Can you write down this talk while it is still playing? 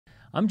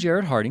I'm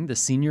Jared Harding, the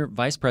Senior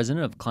Vice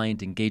President of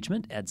Client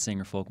Engagement at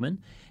Sanger Folkman,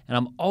 and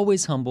I'm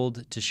always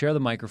humbled to share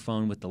the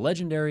microphone with the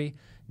legendary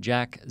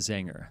Jack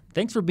Zanger.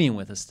 Thanks for being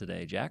with us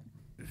today, Jack.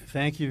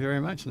 Thank you very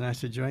much.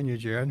 Nice to join you,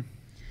 Jared.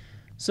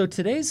 So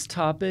today's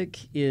topic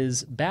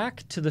is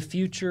back to the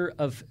future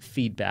of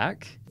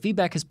feedback.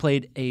 Feedback has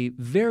played a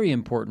very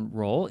important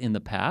role in the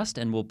past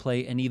and will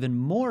play an even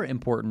more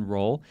important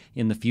role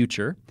in the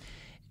future.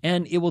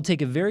 And it will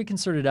take a very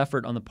concerted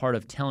effort on the part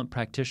of talent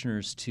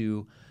practitioners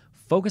to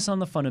focus on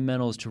the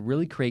fundamentals to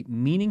really create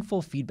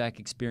meaningful feedback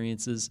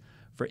experiences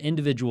for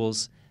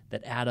individuals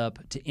that add up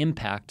to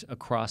impact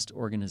across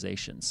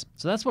organizations.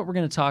 So that's what we're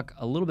going to talk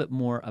a little bit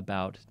more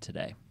about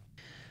today.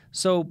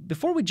 So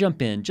before we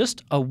jump in,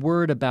 just a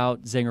word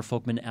about Sanger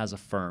Folkman as a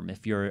firm,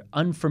 if you're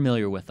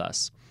unfamiliar with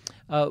us.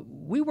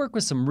 We work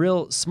with some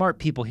real smart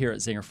people here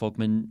at Sanger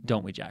Folkman,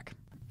 don't we, Jack?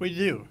 We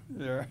do.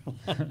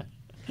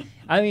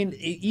 I mean,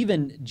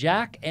 even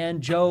Jack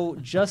and Joe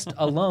just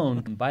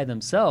alone by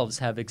themselves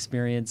have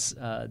experience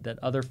that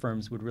other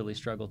firms would really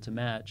struggle to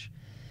match.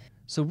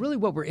 So really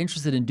what we're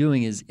interested in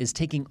doing is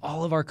taking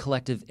all of our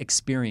collective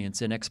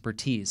experience and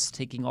expertise,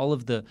 taking all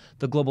of the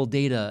global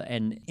data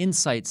and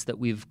insights that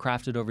we've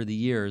crafted over the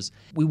years.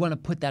 We want to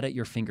put that at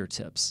your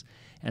fingertips.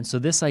 And so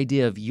this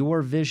idea of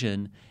your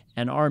vision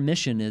and our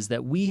mission is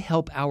that we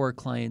help our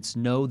clients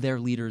know their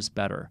leaders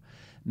better,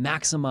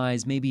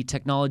 maximize maybe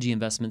technology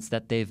investments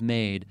that they've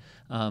made.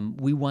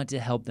 We want to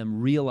help them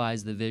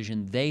realize the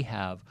vision they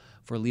have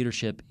for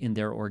leadership in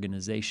their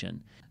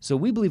organization. So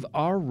we believe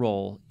our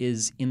role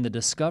is in the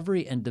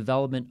discovery and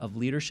development of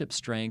leadership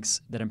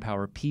strengths that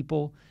empower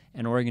people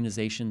and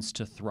organizations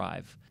to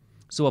thrive.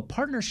 So a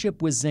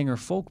partnership with Sanger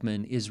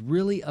Folkman is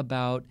really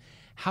about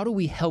how do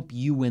we help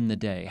you win the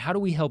day? How do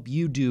we help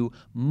you do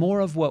more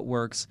of what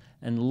works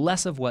and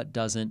less of what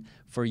doesn't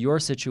for your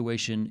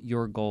situation,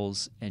 your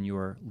goals, and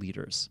your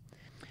leaders?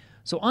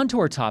 So on to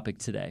our topic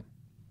today.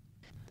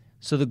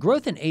 So the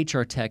growth in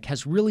HR tech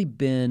has really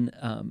been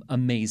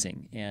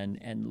amazing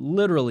and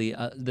literally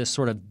this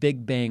sort of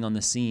big bang on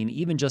the scene,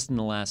 even just in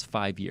the last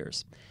 5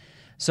 years.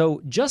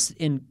 So just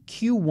in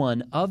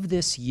Q1 of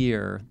this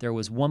year, there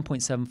was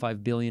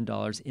 $1.75 billion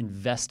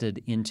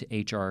invested into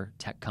HR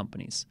tech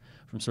companies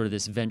from sort of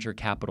this venture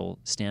capital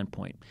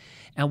standpoint.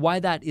 And why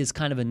that is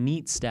kind of a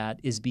neat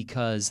stat is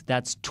because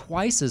that's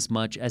twice as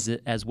much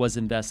as was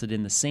invested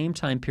in the same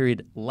time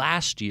period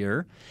last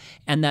year,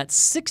 and that's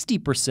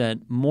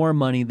 60% more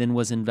money than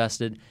was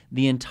invested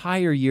the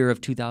entire year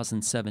of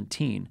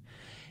 2017.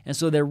 And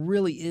so there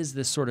really is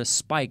this sort of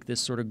spike,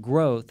 this sort of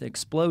growth,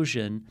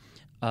 explosion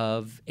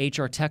of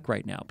HR tech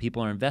right now.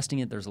 People are investing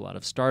in it. There's a lot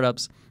of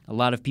startups, a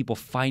lot of people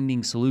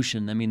finding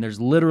solution. I mean, there's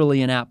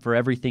literally an app for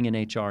everything in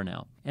HR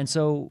now. And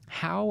so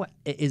how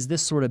is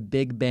this sort of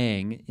big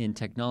bang in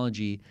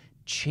technology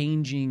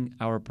changing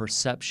our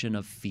perception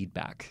of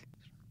feedback?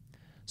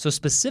 So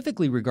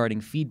specifically regarding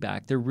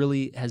feedback, there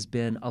really has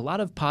been a lot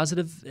of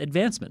positive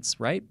advancements,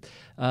 right?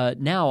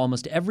 Now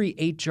almost every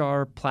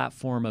HR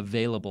platform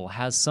available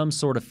has some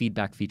sort of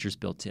feedback features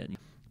built in.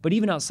 But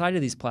even outside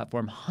of these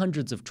platforms,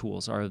 hundreds of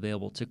tools are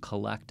available to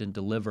collect and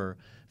deliver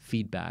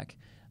feedback.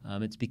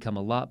 It's become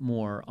a lot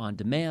more on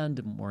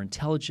demand, more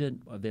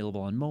intelligent,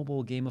 available on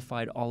mobile,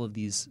 gamified, all of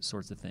these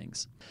sorts of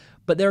things.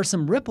 But there are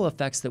some ripple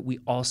effects that we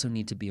also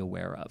need to be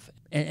aware of.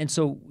 And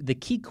so the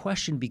key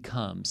question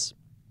becomes,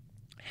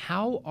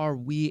 how are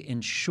we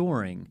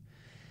ensuring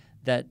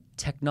that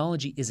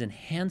technology is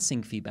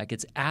enhancing feedback,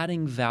 it's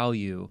adding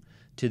value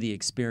to the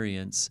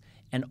experience,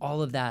 and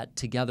all of that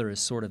together is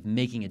sort of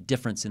making a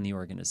difference in the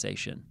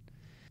organization?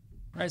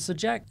 All right, so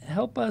Jack,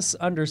 help us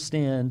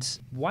understand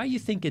why you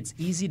think it's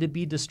easy to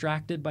be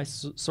distracted by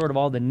sort of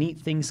all the neat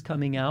things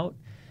coming out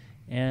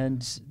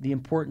and the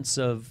importance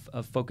of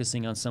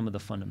focusing on some of the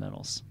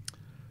fundamentals.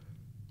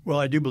 Well,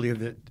 I do believe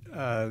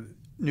that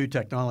new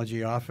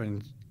technology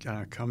often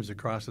kind of comes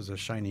across as a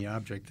shiny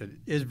object that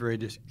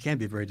is can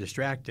be very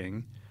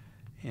distracting.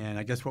 And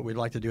I guess what we'd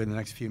like to do in the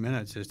next few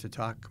minutes is to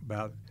talk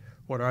about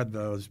what are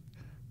those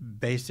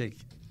basic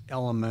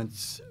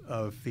elements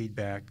of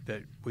feedback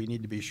that we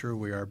need to be sure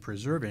we are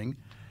preserving.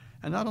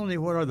 And not only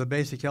what are the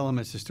basic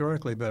elements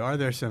historically, but are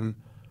there some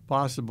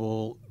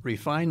possible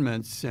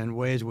refinements and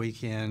ways we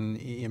can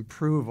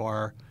improve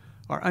our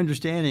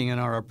understanding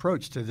and our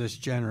approach to this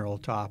general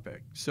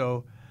topic.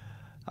 So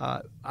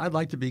I'd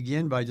like to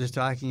begin by just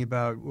talking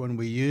about when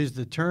we use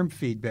the term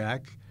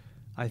feedback.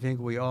 I think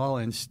we all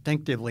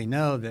instinctively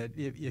know that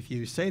if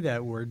you say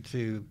that word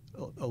to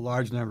a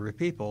large number of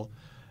people,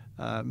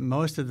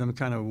 most of them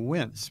kind of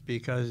wince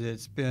because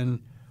it's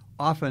been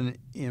often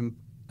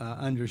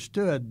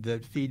understood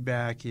that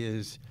feedback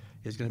is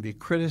going to be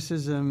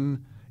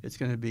criticism, it's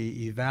going to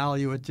be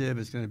evaluative,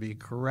 it's going to be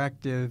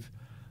corrective,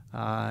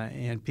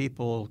 and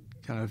people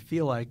kind of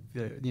feel like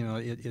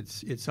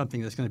it's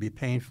something that's going to be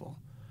painful.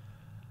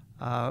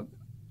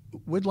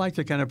 We'd like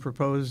to kind of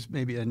propose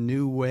maybe a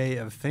new way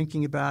of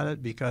thinking about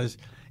it because,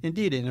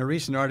 indeed, in a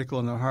recent article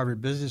in the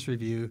Harvard Business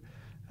Review,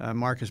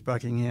 Marcus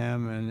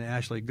Buckingham and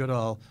Ashley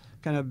Goodall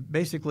kind of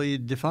basically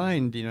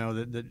defined,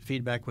 that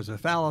feedback was a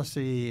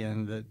fallacy,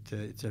 and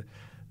that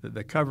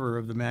the cover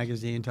of the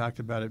magazine talked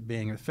about it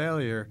being a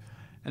failure.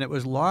 And it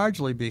was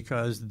largely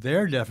because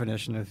their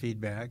definition of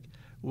feedback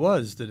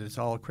was that it's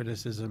all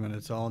criticism and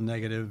it's all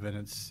negative,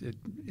 and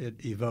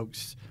it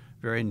evokes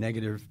very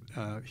negative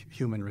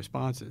human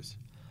responses.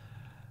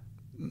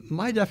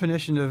 My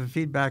definition of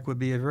feedback would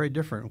be a very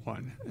different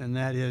one, and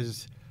that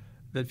is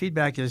that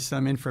feedback is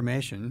some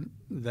information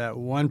that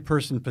one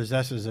person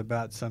possesses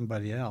about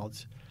somebody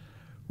else,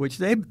 which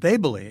they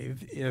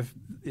believe,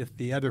 if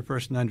the other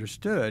person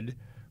understood,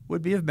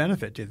 would be of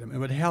benefit to them. It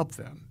would help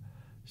them.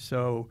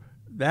 So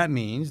that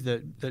means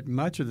that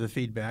much of the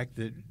feedback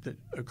that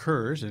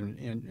occurs,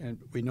 and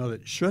we know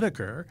that should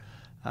occur,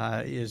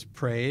 is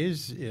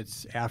praise,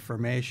 it's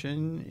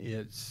affirmation,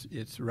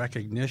 it's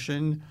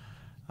recognition.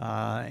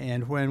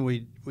 And when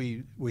we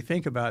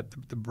think about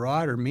the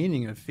broader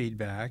meaning of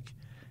feedback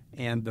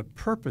and the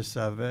purpose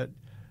of it,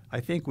 I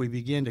think we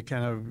begin to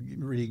kind of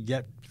really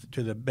get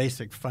to the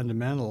basic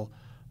fundamental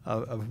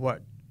of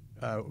what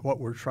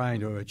we're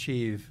trying to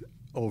achieve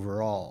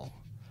overall.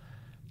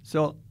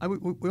 So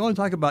we want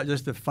to talk about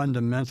just the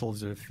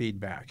fundamentals of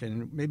feedback,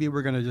 and maybe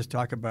we're going to just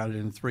talk about it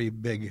in three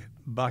big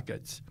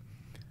buckets.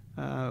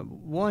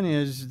 One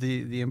is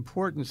the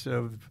importance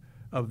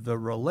of the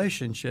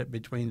relationship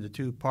between the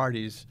two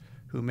parties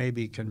who may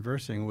be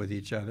conversing with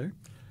each other.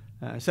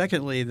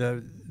 Secondly,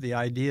 the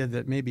idea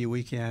that maybe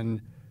we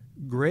can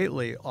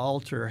greatly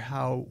alter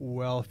how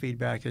well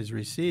feedback is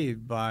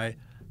received by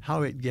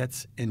how it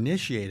gets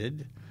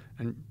initiated,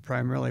 and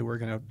primarily we're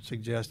going to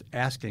suggest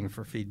asking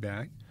for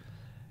feedback.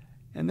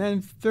 And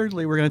then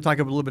thirdly, we're going to talk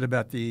a little bit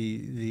about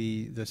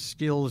the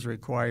skills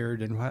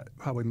required and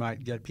how we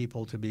might get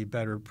people to be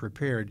better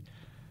prepared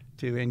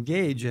to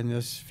engage in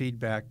this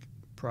feedback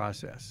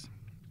process.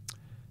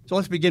 So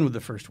let's begin with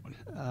the first one,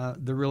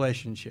 the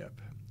relationship.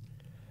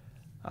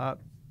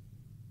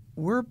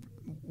 We're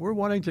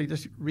wanting to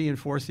just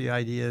reinforce the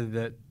idea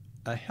that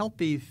a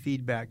healthy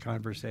feedback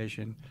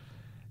conversation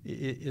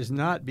is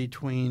not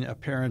between a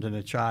parent and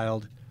a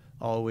child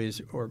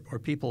always, or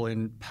people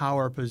in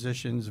power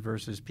positions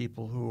versus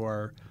people who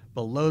are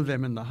below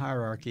them in the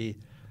hierarchy,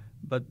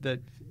 but that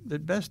the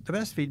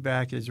best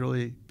feedback is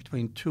really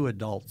between two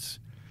adults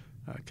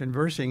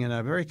conversing in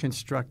a very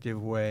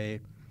constructive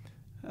way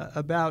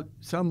about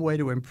some way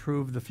to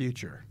improve the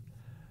future.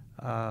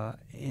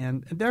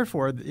 And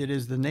therefore, it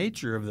is the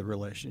nature of the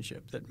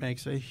relationship that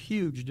makes a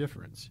huge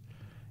difference.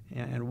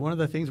 And one of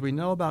the things we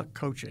know about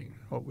coaching,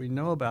 what we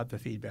know about the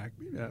feedback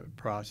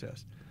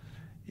process,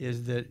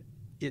 is that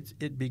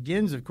it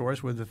begins, of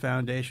course, with the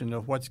foundation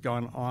of what's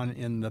gone on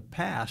in the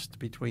past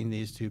between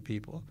these two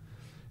people.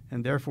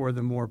 And therefore,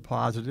 the more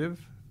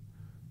positive,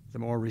 the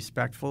more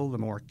respectful, the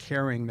more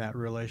caring that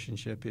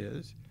relationship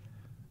is,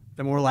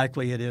 the more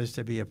likely it is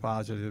to be a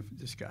positive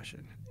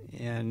discussion.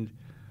 And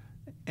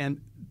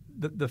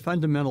the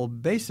fundamental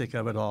basic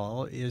of it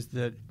all is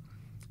that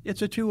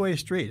it's a two-way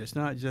street. It's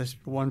not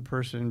just one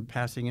person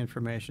passing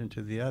information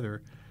to the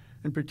other,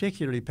 and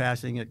particularly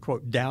passing it,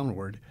 quote,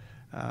 downward,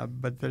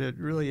 but that it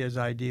really is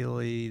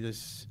ideally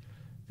this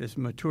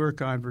mature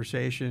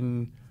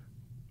conversation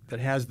that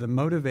has the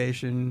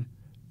motivation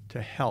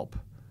to help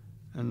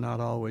and not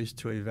always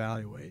to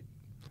evaluate.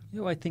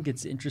 I think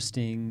it's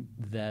interesting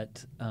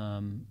that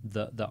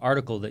the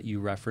article that you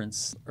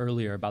referenced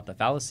earlier about the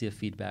fallacy of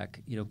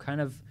feedback,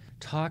 kind of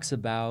talks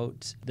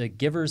about the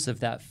givers of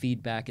that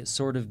feedback as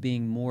sort of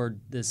being more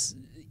this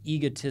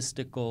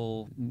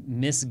egotistical,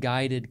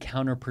 misguided,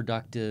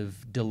 counterproductive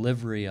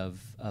delivery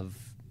of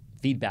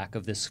feedback,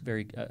 of this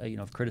very,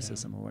 of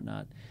criticism or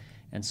whatnot.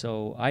 And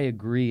so I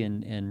agree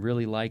and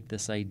really like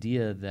this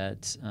idea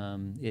that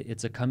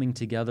it's a coming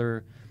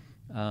together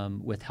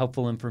with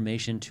helpful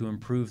information to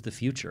improve the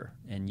future.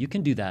 And you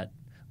can do that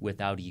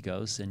without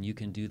egos, and you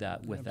can do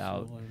that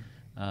without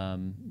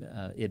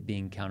it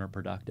being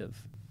counterproductive.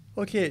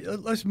 Okay,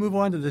 let's move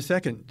on to the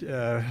second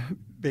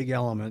big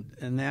element,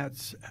 and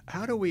that's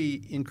how do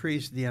we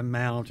increase the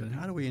amount and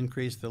how do we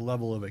increase the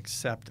level of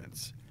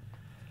acceptance?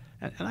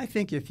 And I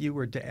think if you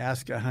were to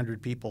ask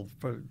 100 people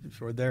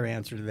for their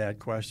answer to that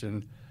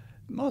question,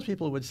 most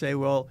people would say,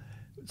 well,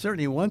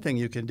 certainly one thing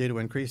you can do to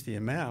increase the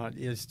amount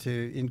is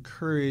to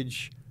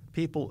encourage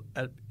people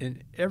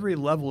in every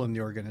level in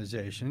the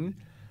organization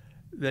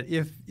that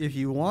if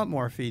you want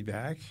more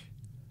feedback,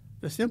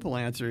 the simple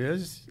answer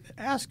is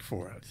ask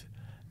for it.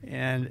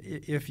 And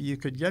if you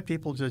could get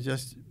people to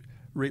just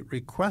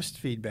request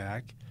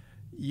feedback,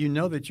 you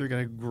know that you're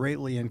going to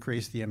greatly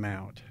increase the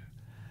amount.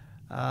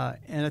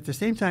 And at the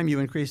same time you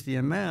increase the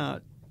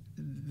amount,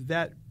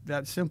 that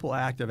simple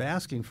act of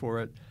asking for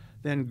it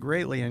then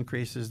greatly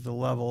increases the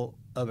level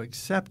of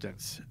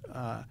acceptance,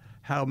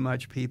 how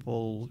much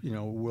people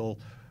will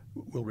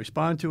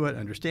respond to it,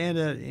 understand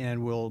it,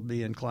 and will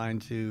be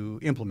inclined to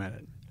implement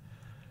it.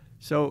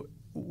 So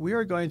we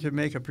are going to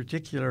make a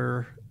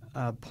particular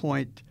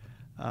point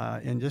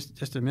in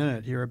just a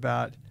minute here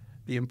about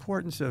the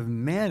importance of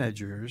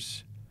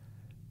managers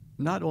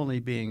not only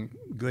being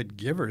good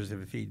givers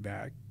of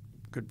feedback,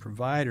 good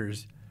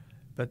providers,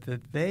 but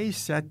that they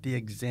set the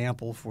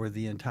example for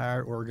the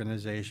entire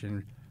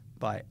organization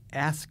by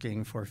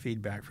asking for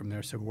feedback from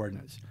their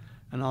subordinates.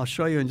 And I'll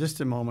show you in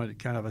just a moment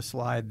kind of a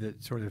slide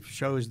that sort of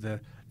shows the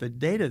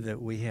data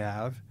that we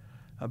have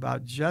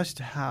about just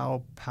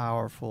how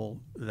powerful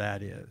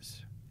that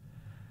is.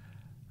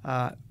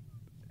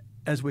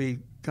 As we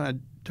kind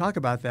of talk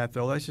about that,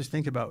 though, let's just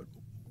think about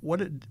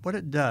what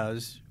it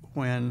does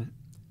when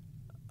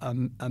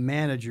a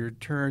manager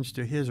turns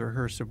to his or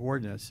her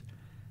subordinates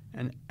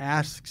and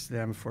asks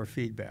them for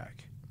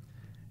feedback.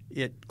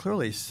 It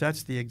clearly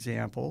sets the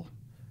example,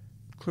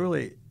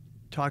 clearly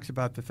talks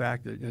about the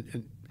fact that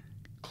it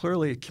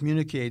clearly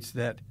communicates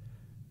that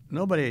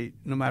nobody,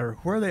 no matter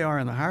where they are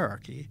in the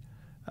hierarchy,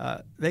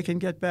 they can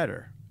get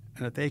better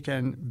and that they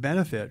can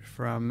benefit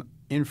from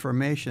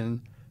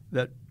information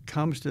that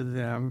comes to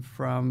them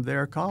from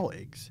their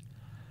colleagues.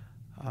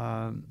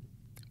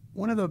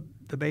 One of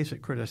the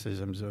basic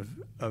criticisms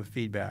of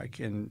feedback,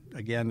 and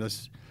again,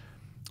 this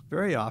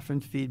very often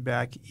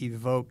feedback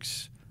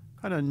evokes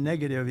kind of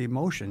negative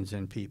emotions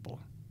in people.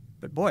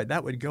 But boy,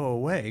 that would go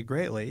away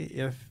greatly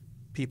if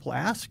people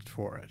asked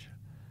for it.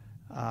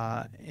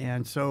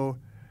 And so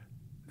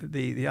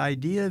the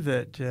idea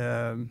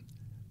that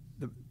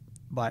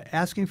by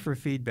asking for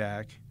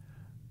feedback,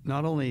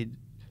 not only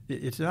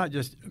it's not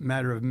just a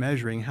matter of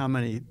measuring how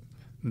many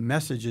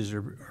messages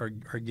are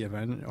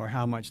given or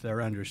how much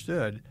they're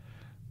understood,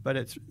 but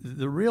it's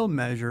the real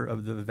measure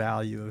of the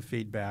value of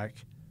feedback,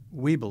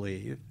 we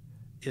believe,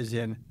 is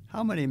in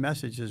how many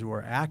messages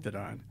were acted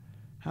on,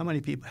 how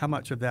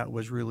much of that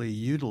was really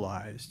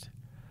utilized.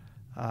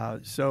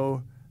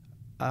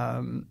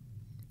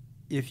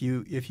 If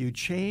you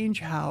change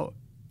how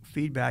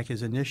feedback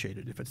is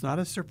initiated, if it's not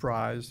a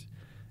surprise,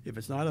 if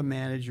it's not a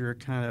manager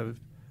kind of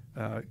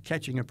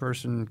catching a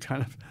person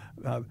kind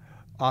of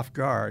off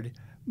guard,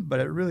 but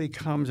it really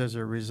comes as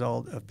a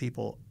result of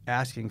people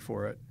asking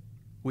for it,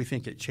 we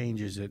think it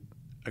changes it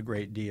a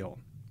great deal.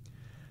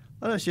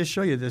 Let us just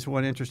show you this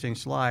one interesting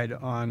slide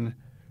on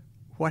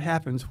what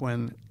happens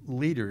when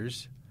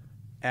leaders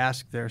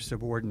ask their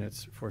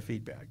subordinates for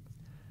feedback.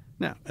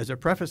 Now, as a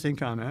prefacing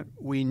comment,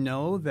 we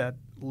know that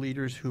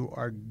leaders who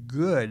are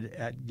good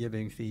at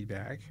giving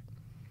feedback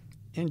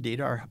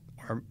indeed are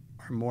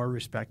more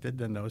respected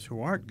than those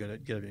who aren't good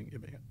at giving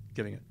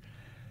it.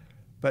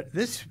 But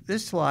this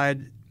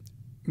slide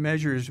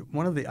measures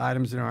one of the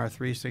items in our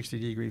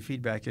 360-degree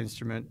feedback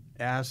instrument,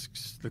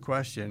 asks the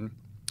question,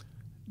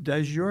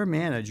 does your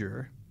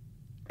manager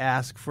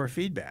ask for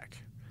feedback?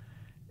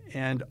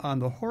 And on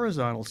the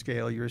horizontal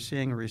scale, you're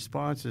seeing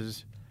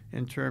responses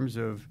in terms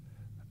of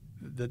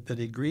the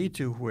degree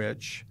to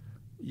which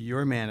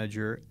your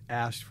manager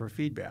asked for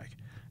feedback.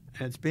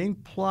 And it's being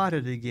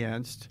plotted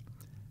against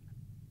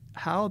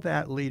how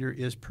that leader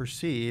is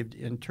perceived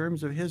in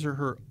terms of his or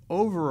her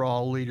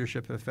overall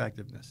leadership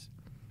effectiveness.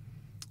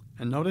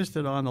 And notice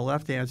that on the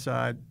left-hand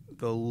side,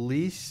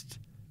 those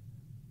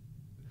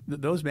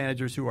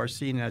managers who are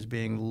seen as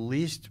being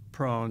least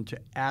prone to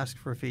ask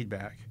for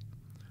feedback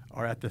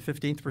are at the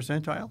 15th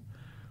percentile,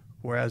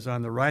 whereas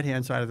on the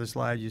right-hand side of the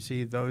slide, you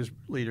see those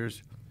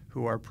leaders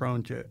who are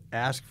prone to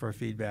ask for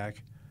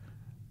feedback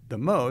the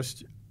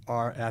most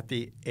are at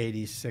the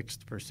 86th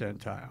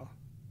percentile.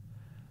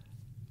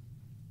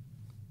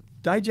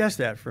 Digest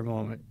that for a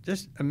moment.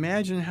 Just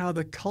imagine how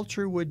the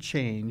culture would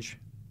change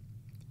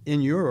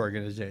in your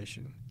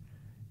organization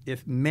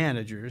if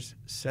managers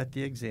set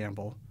the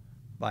example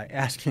by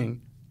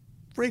asking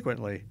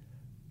frequently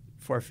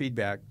for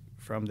feedback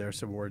from their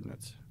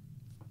subordinates.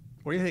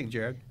 What do you think,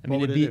 Jared? I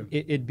mean,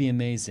 it'd be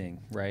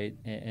amazing, right?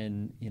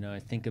 And you know, I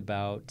think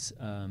about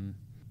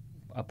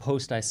a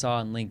post I saw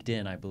on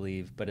LinkedIn, I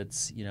believe, but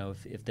it's, you know,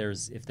 if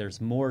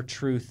there's more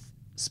truth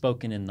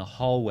spoken in the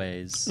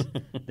hallways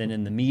than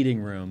in the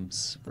meeting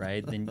rooms,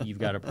 right? Then you've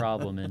got a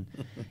problem,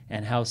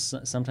 and how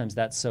sometimes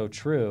that's so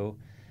true.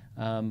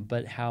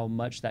 But how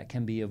much that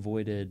can be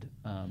avoided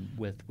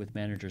with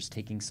managers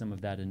taking some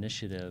of that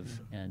initiative,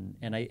 and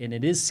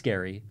it is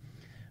scary,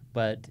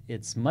 but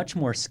it's much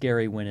more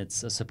scary when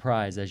it's a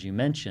surprise, as you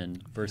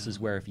mentioned, versus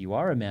where if you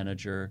are a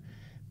manager,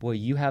 boy,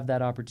 you have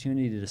that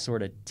opportunity to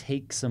sort of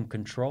take some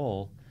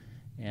control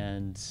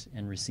and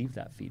receive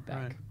that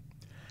feedback. Right.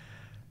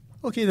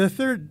 Okay, the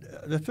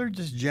third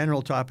just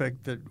general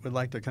topic that we'd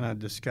like to kind of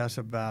discuss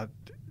about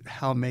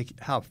how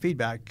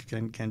feedback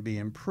can be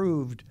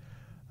improved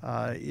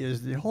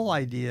is the whole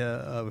idea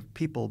of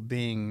people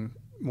being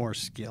more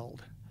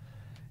skilled.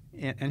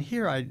 And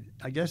here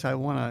I guess I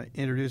want to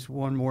introduce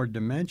one more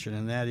dimension,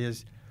 and that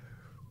is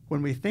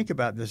when we think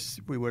about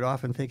this, we would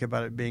often think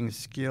about it being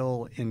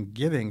skill in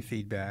giving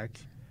feedback.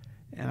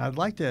 And I'd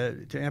like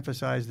to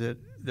emphasize that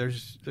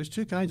there's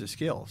two kinds of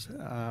skills.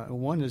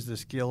 One is the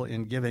skill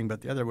in giving,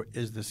 but the other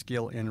is the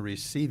skill in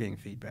receiving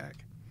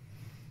feedback.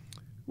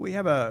 We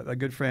have a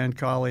good friend,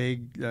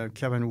 colleague,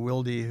 Kevin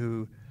Wilde,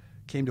 who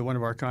came to one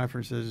of our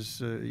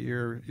conferences a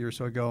year or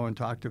so ago and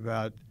talked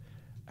about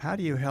how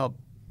do you help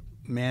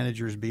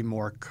managers be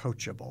more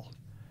coachable?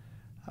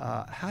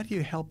 How do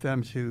you help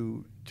them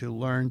to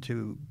learn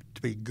to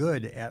be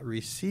good at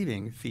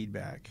receiving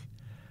feedback?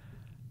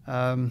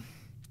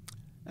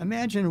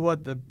 Imagine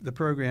what the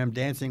program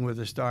Dancing with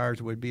the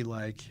Stars would be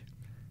like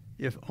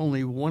if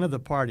only one of the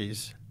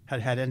parties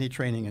had had any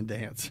training in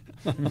dance.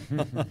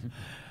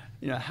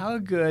 How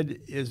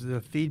good is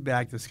the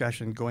feedback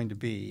discussion going to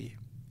be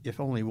if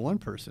only one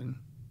person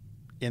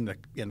in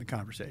the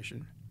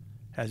conversation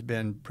has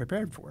been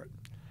prepared for it?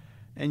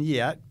 And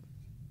yet,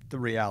 the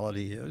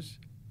reality is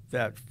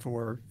that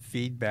for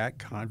feedback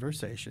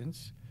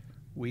conversations,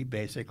 we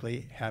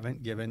basically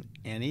haven't given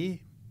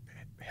any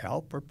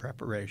help or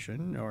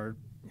preparation or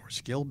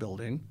skill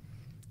building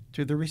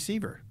to the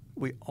receiver.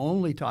 We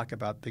only talk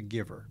about the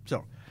giver.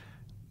 So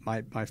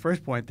my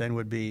first point then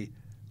would be,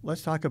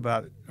 let's think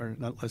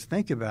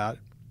about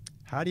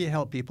how do you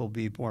help people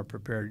be more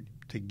prepared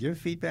to give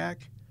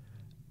feedback?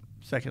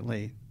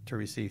 Secondly, to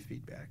receive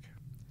feedback.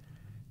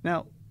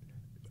 Now,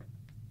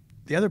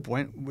 the other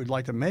point we'd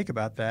like to make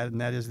about that,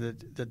 and that is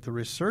that the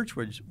research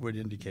would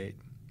indicate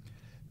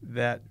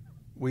that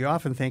we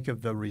often think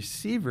of the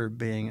receiver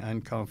being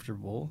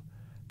uncomfortable,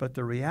 but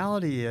the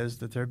reality is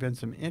that there have been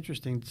some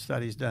interesting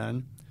studies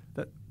done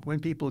that when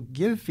people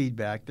give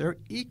feedback, they're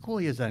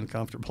equally as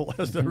uncomfortable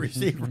as the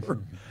receiver.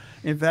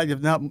 In fact, if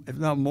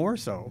not more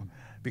so,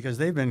 because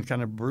they've been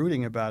kind of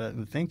brooding about it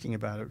and thinking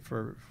about it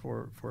for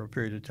a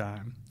period of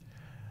time.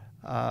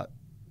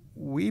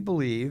 We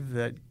believe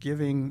that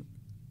giving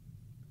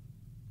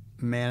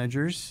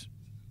managers,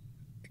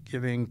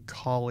 giving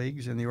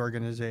colleagues in the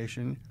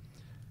organization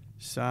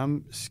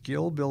some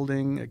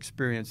skill-building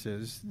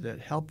experiences that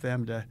help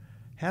them to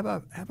have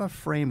a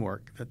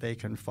framework that they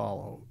can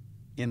follow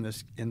in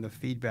the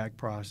feedback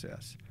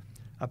process,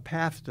 a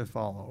path to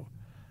follow.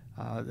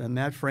 And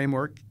that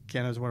framework,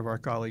 Ken, as one of our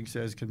colleagues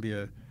says, can be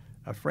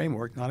a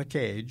framework, not a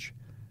cage,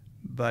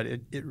 but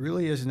it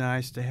really is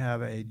nice to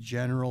have a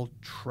general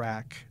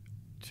track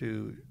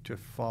to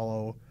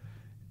follow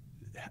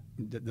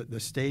the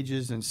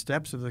stages and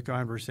steps of the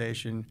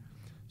conversation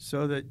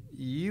so that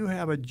you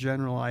have a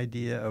general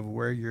idea of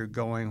where you're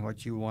going,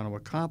 what you want to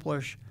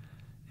accomplish,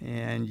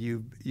 and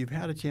you've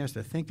had a chance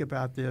to think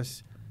about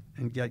this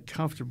and get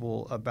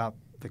comfortable about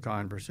the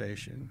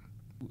conversation.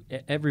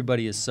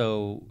 Everybody is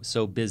so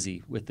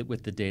busy with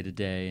the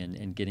day-to-day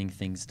and getting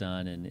things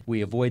done, and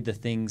we avoid the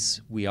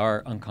things we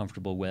are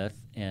uncomfortable with,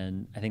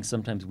 and I think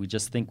sometimes we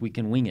just think we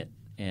can wing it,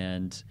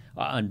 and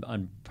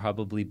on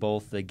probably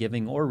both the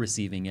giving or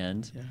receiving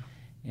end. Yeah.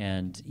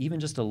 And even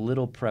just a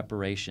little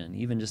preparation,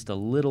 even just a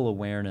little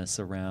awareness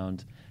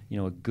around,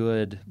 a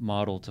good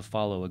model to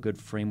follow, a good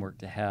framework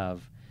to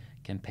have,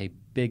 can pay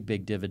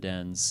big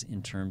dividends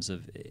in terms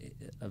of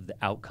the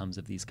outcomes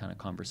of these kind of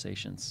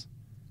conversations.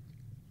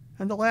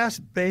 And the last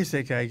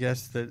basic, I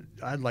guess, that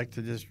I'd like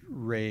to just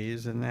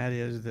raise, and that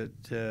is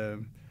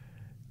that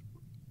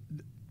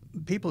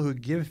people who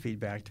give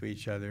feedback to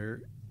each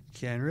other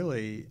can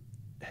really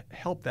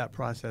help that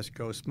process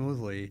go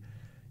smoothly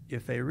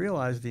if they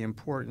realize the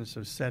importance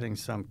of setting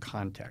some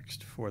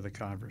context for the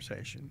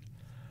conversation.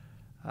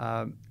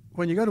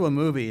 When you go to a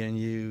movie and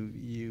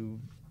you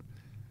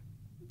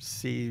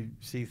see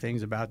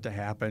things about to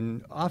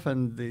happen,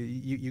 often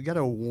you get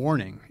a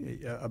warning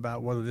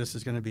about whether this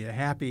is going to be a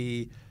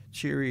happy,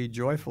 cheery,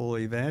 joyful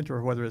event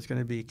or whether it's going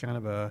to be kind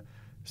of a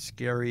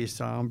scary,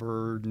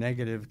 somber,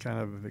 negative kind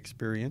of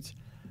experience.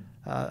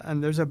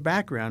 And there's a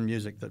background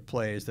music that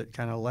plays that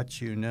kind of lets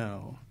you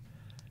know.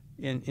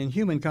 In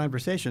human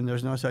conversation,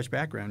 there's no such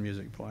background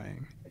music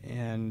playing.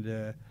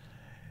 And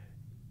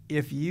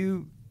if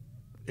you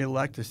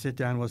elect to sit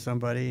down with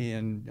somebody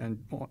and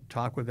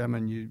talk with them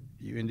and you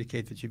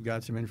indicate that you've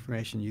got some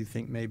information you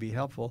think may be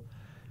helpful,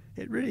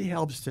 it really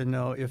helps to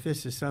know if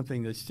this is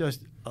something that's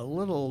just a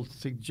little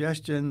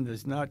suggestion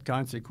that's not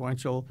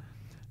consequential.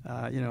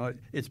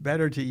 It's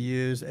better to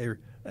use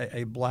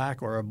a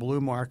black or a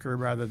blue marker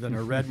rather than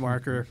a red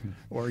marker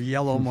or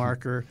yellow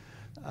marker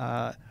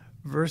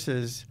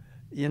versus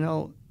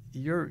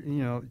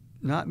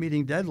not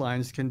meeting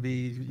deadlines can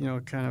be,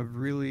 kind of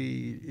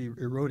really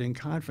eroding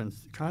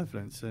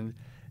confidence, and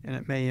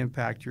it may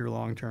impact your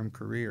long-term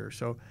career.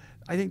 So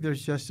I think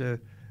there's just a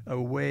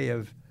way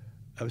of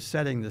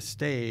setting the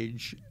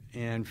stage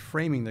and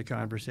framing the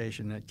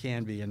conversation that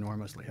can be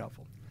enormously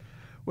helpful.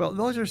 Well,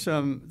 those are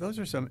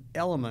some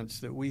elements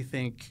that we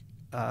think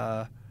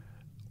are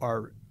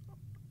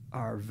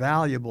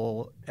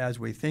valuable as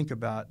we think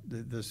about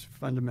this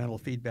fundamental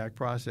feedback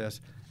process.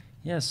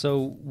 Yeah,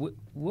 so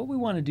what we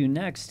want to do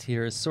next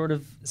here is sort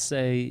of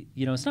say,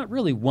 it's not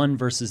really one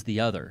versus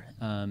the other.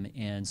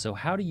 And so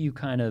how do you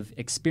kind of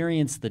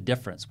experience the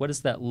difference? What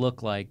does that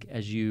look like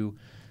as you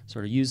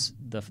sort of use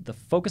the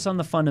focus on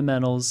the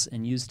fundamentals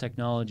and use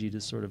technology to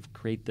sort of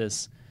create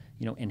this,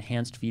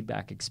 enhanced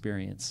feedback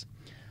experience?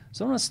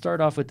 So I want to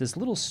start off with this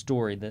little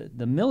story.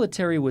 The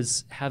military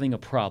was having a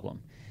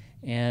problem.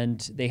 And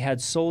they had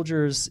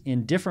soldiers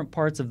in different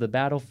parts of the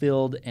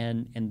battlefield,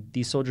 and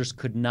these soldiers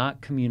could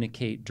not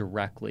communicate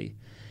directly.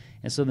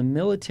 And so the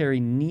military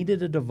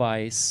needed a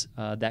device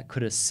that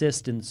could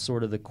assist in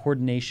sort of the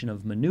coordination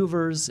of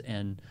maneuvers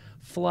and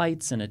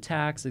flights and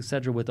attacks, et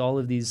cetera, with all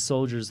of these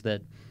soldiers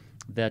that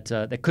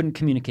that couldn't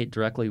communicate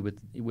directly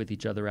with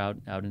each other out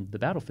in the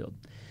battlefield.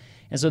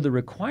 And so the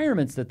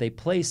requirements that they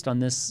placed on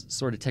this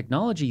sort of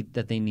technology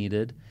that they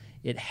needed,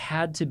 it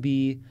had to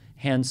be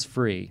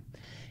hands-free.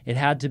 It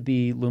had to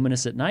be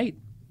luminous at night,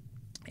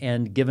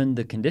 and given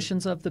the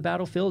conditions of the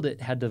battlefield,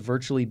 it had to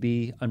virtually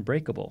be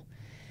unbreakable.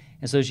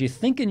 And so as you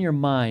think in your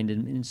mind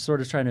and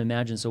sort of trying to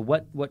imagine, so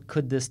what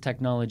could this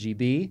technology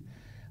be?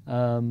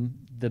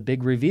 The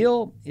big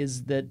reveal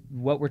is that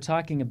what we're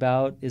talking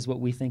about is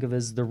what we think of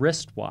as the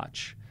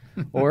wristwatch.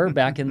 Or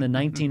back in the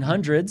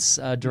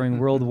 1900s, during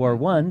World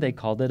War I, they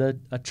called it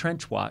a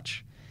trench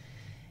watch.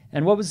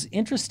 And what was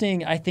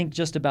interesting, I think,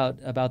 just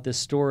about this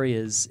story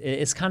is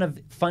it's kind of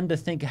fun to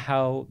think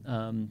how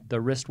the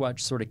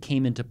wristwatch sort of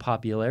came into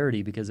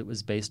popularity because it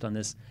was based on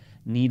this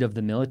need of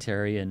the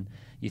military. And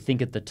you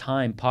think at the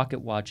time,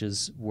 pocket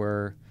watches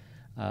were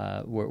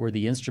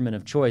the instrument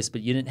of choice, but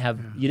you didn't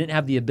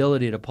have the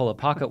ability to pull a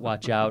pocket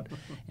watch out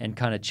and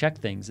kind of check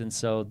things. And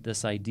so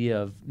this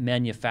idea of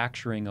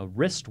manufacturing a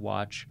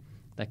wristwatch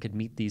that could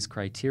meet these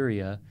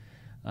criteria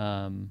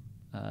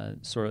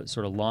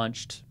sort of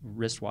launched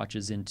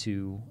wristwatches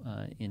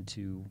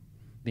into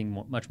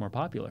being much more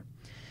popular.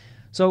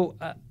 So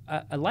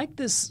I like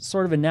this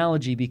sort of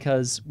analogy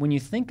because when you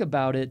think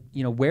about it,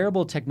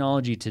 wearable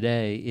technology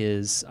today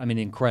is,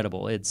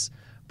 incredible. It's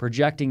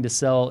projecting to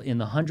sell in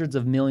the hundreds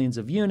of millions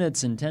of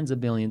units and tens of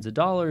billions of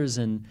dollars,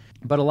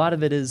 but a lot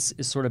of it is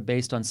sort of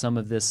based on some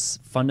of this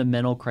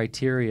fundamental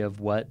criteria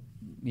of what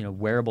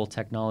wearable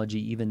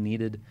technology even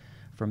needed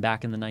from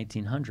back in the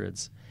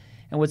 1900s.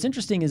 And what's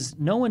interesting is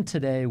no one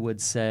today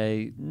would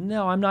say,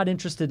 no, I'm not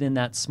interested in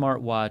that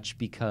smartwatch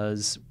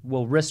because,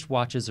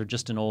 wristwatches are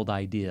just an old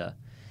idea.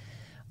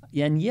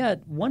 And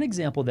yet, one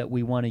example that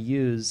we want to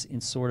use in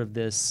sort of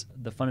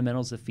the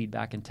fundamentals of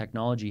feedback and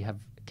technology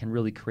can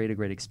really create a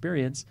great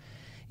experience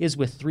is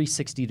with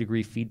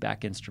 360-degree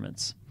feedback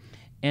instruments.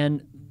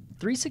 And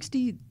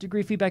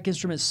 360-degree feedback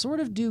instruments sort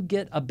of do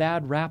get a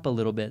bad rap a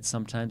little bit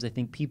sometimes. I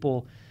think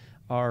people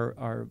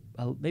are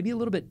maybe a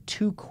little bit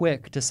too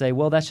quick to say,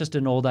 well, that's just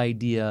an old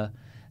idea.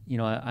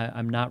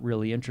 I'm not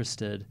really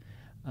interested.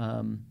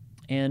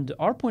 And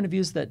our point of view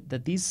is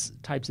that these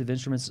types of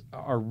instruments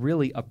are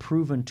really a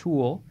proven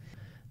tool.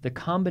 The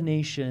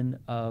combination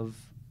of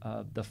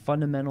the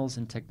fundamentals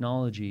and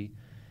technology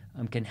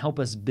can help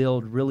us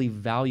build really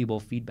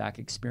valuable feedback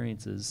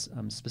experiences,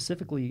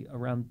 specifically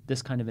around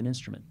this kind of an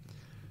instrument.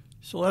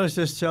 So let us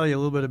just tell you a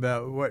little bit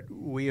about what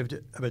we have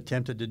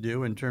attempted to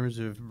do in terms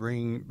of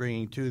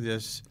bringing to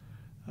this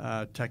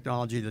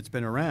technology that's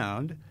been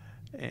around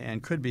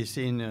and could be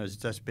seen as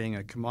just being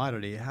a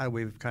commodity, how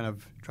we've kind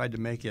of tried to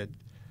make it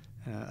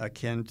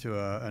akin to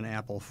an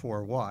Apple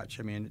IV watch.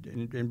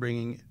 In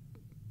bringing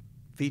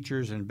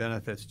features and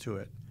benefits to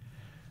it.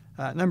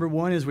 Number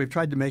one is we've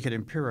tried to make it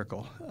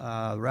empirical,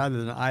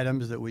 rather than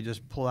items that we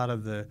just pull out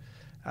of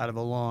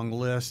a long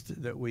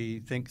list that we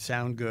think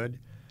sound good.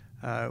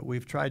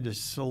 We've tried to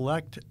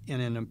select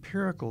in an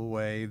empirical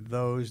way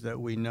those that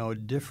we know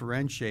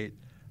differentiate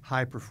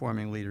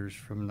high-performing leaders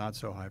from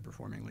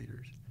not-so-high-performing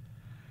leaders.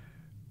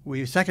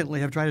 We, secondly,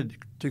 have tried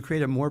to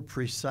create a more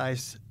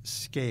precise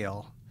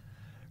scale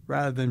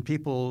rather than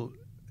people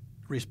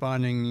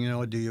responding,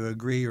 do you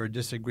agree or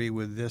disagree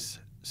with this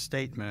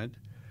statement.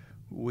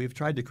 We've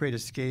tried to create a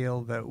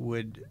scale that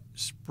would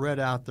spread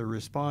out the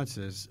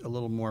responses a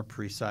little more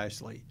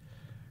precisely.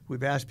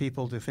 We've asked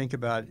people to think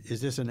about,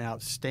 is this an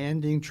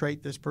outstanding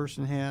trait this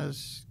person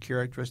has,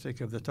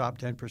 characteristic of the top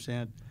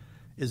 10%?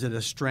 Is it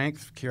a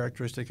strength,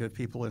 characteristic of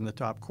people in the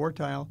top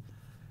quartile?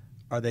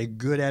 Are they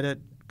good at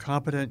it,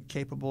 competent,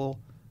 capable?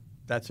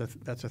 That's a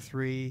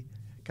 3.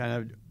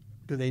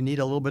 Do they need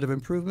a little bit of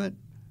improvement?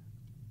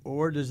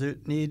 Or does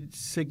it need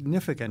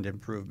significant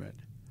improvement?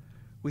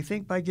 We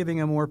think by giving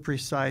a more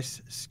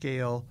precise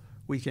scale,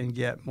 we can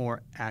get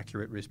more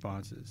accurate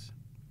responses.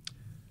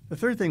 The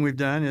third thing we've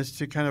done is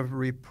to kind of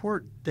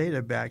report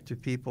data back to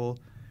people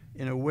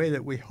in a way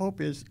that we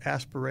hope is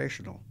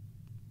aspirational.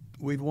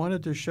 We've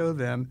wanted to show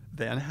them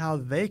then how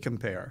they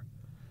compare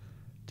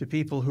to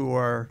people who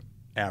are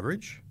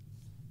average,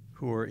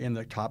 who are in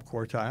the top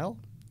quartile,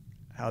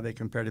 how they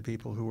compare to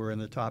people who are in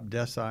the top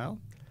decile,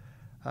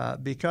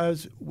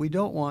 because we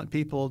don't want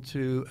people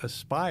to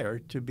aspire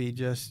to be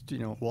just,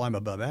 I'm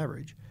above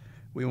average.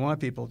 We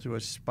want people to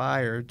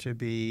aspire to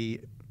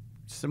be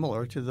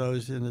similar to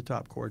those in the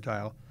top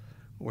quartile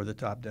or the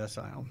top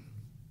decile.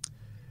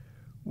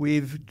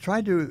 We've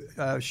tried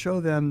to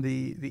show them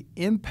the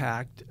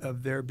impact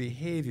of their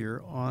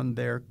behavior on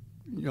their,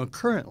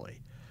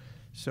 currently.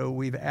 So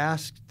we've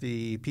asked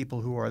the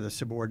people who are the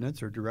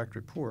subordinates or direct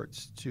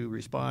reports to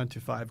respond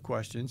to 5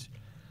 questions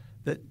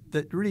that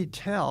really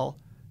tell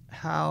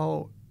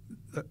how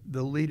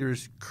the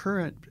leader's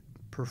current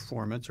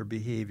performance or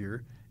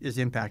behavior is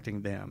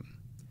impacting them.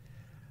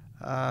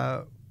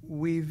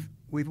 We've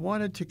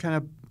wanted to kind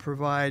of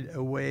provide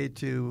a way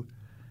to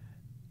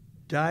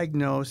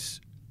diagnose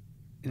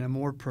in a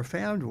more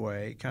profound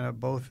way kind of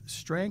both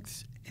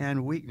strengths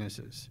and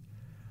weaknesses.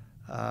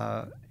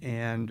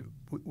 And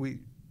we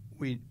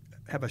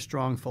have a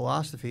strong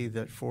philosophy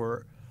that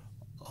for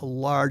a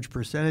large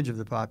percentage of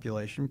the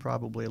population,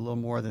 probably a little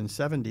more than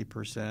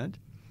 70%,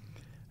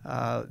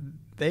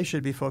 they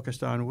should be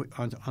focused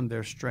on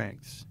their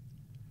strengths.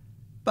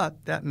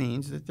 But that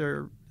means that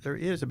there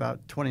is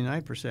about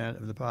 29%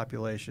 of the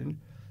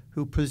population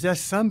who possess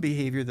some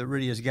behavior that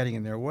really is getting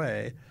in their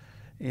way.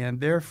 And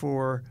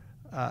therefore,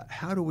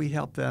 how do we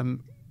help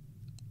them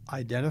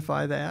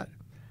identify that?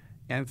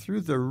 And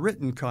through the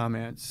written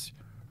comments,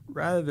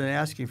 rather than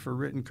asking for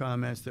written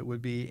comments that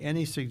would be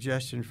any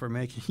suggestion for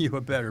making you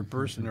a better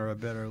person or a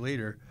better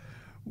leader,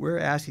 we're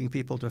asking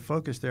people to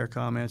focus their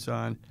comments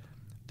on,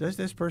 does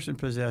this person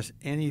possess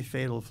any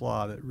fatal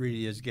flaw that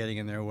really is getting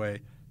in their way?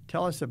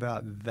 Tell us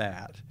about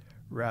that,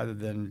 rather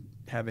than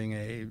having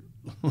a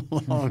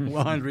long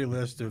laundry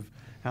list of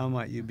how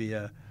might you be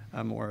a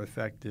more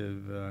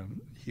effective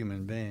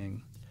human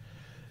being.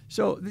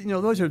 So,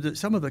 those are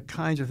some of the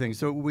kinds of things.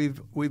 So we've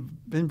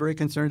been very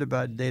concerned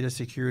about data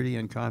security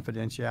and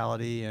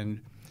confidentiality,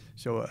 and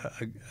so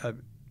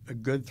a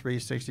good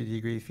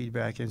 360-degree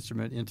feedback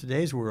instrument in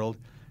today's world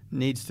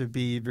needs to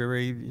be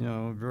very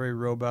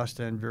robust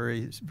and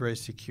very, very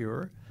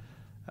secure.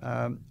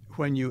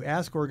 When you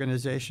ask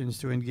organizations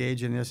to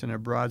engage in this in a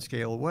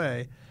broad-scale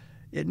way,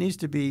 it needs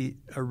to be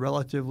a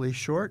relatively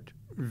short,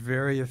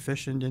 very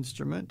efficient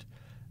instrument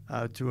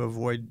to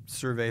avoid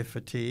survey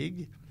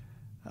fatigue.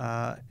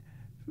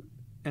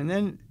 And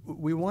then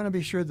we want to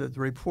be sure that the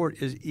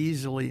report is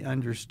easily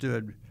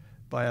understood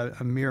by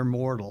a mere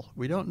mortal.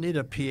 We don't need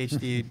a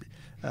PhD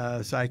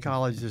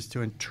psychologist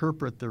to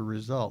interpret the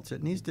results.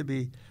 It needs to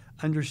be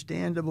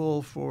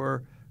understandable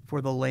for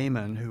the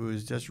layman who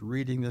is just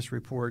reading this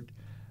report,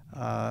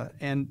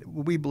 and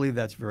we believe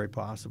that's very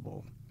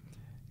possible.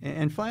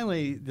 And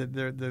finally,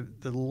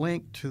 the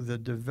link to the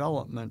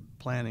development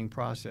planning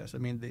process. I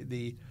mean,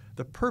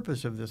 the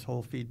purpose of this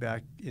whole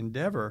feedback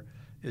endeavor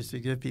is to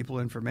give people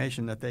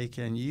information that they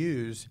can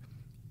use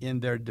in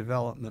their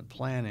development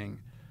planning.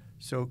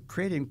 So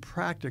creating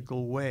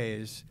practical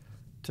ways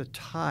to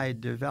tie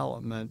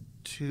development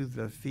to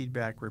the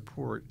feedback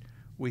report,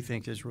 we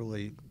think, is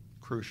really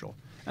crucial.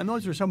 And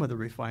those are some of the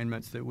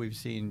refinements that we've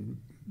seen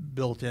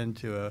built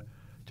into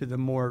to the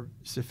more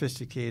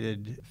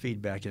sophisticated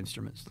feedback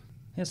instruments.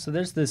 Yeah, so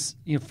there's this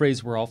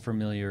phrase we're all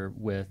familiar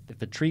with: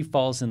 if a tree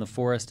falls in the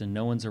forest and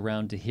no one's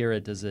around to hear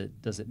it, does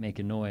it make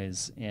a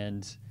noise?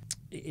 And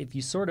if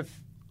you sort of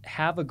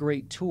have a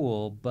great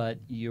tool, but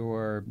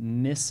you're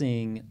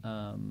missing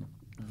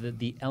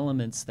the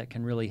elements that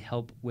can really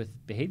help with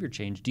behavior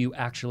change, do you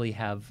actually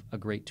have a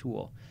great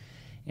tool?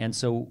 And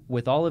so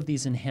with all of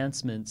these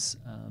enhancements,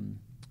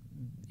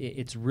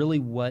 it's really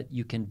what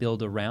you can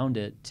build around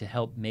it to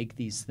help make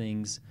these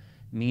things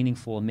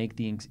meaningful and make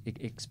the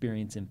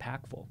experience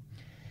impactful.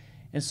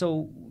 And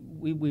so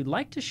we'd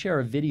like to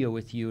share a video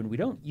with you, and we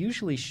don't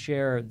usually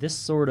share this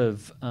sort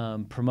of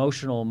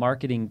promotional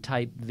marketing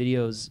type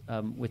videos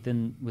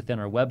within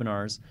our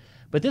webinars,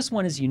 but this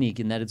one is unique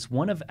in that it's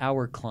one of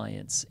our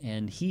clients,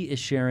 and he is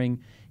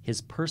sharing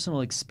his personal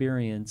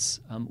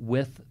experience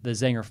with the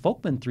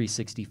Zenger-Folkman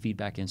 360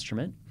 feedback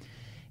instrument.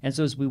 And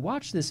so as we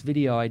watch this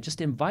video, I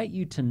just invite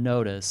you to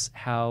notice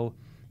how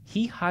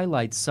he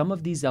highlights some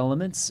of these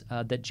elements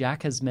that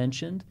Jack has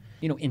mentioned,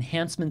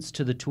 enhancements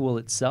to the tool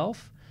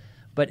itself.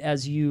 But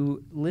as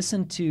you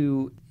listen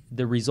to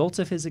the results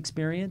of his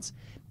experience,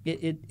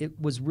 it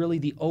was really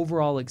the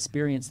overall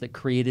experience that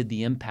created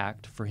the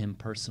impact for him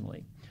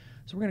personally.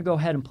 So we're going to go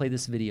ahead and play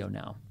this video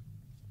now.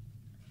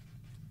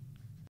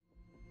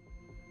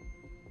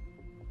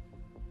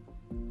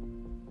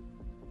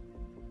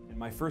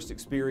 My first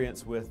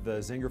experience with the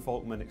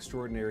Zenger-Folkman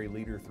Extraordinary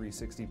Leader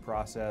 360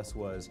 process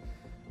was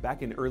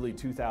back in early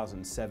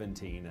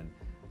 2017, and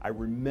I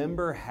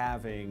remember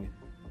having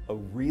a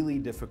really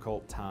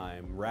difficult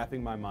time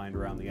wrapping my mind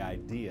around the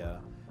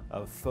idea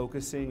of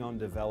focusing on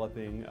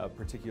developing a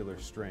particular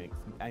strength.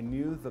 I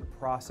knew the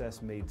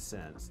process made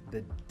sense.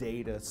 The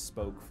data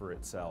spoke for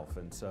itself,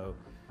 and so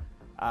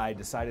I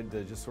decided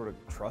to just sort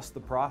of trust the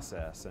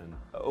process, and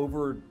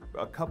over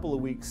a couple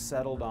of weeks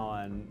settled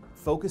on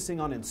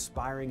focusing on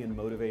inspiring and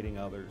motivating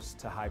others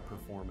to high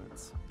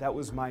performance. That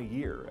was my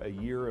year, a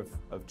year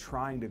of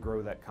trying to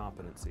grow that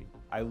competency.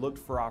 I looked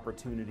for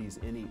opportunities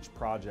in each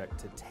project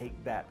to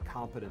take that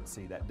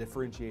competency, that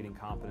differentiating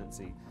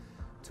competency,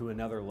 to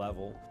another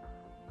level.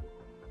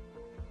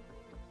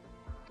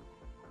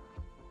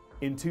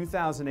 In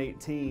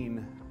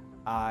 2018,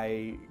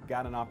 I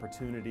got an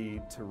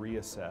opportunity to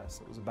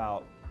reassess. It was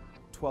about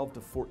 12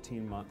 to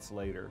 14 months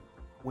later.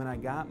 When I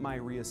got my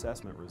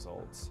reassessment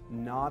results,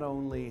 not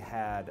only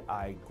had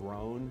I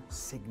grown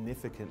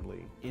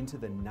significantly into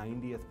the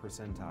 90th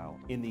percentile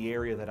in the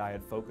area that I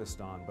had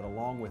focused on, but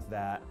along with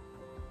that,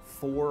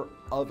 4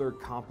 other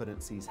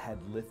competencies had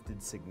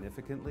lifted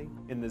significantly.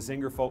 In the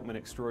Zenger-Folkman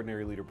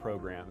Extraordinary Leader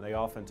program, they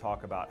often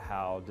talk about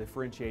how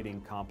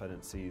differentiating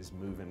competencies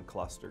move in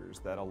clusters,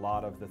 that a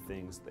lot of the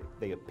things,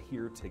 they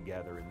appear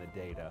together in the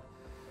data.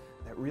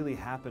 That really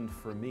happened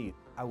for me.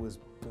 I was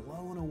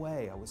blown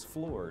away, I was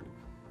floored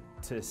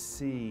to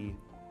see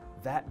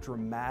that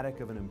dramatic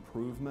of an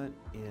improvement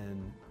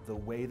in the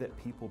way that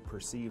people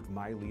perceived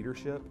my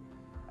leadership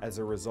as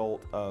a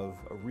result of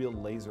a real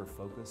laser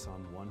focus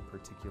on one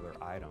particular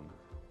item.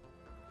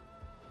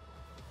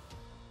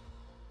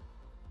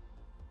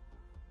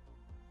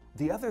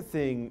 The other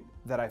thing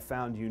that I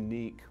found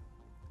unique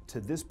to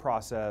this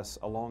process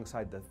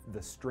alongside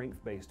the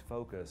strength-based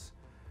focus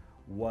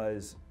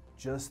was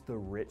just the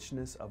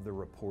richness of the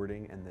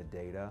reporting and the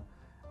data.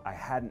 I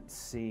hadn't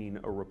seen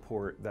a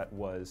report that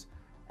was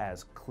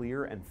as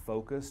clear and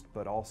focused,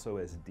 but also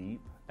as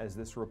deep as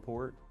this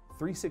report.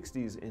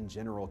 360s in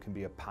general can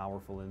be a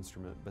powerful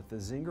instrument, but the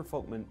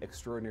Zenger-Folkman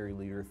Extraordinary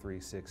Leader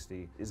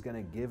 360 is going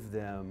to give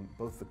them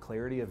both the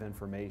clarity of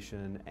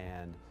information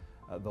and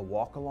the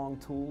walk-along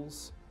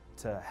tools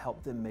to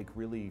help them make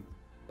really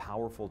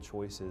powerful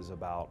choices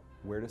about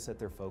where to set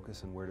their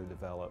focus and where to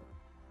develop.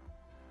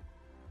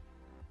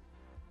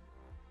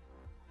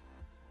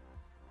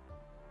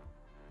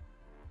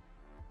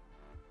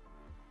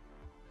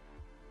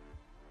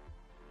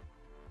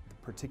 The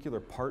particular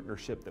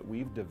partnership that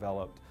we've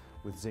developed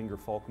with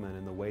Zenger-Folkman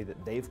and the way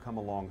that they've come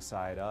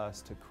alongside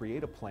us to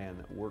create a plan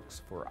that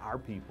works for our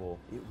people,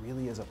 it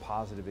really is a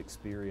positive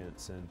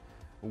experience, and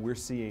we're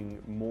seeing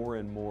more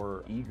and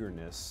more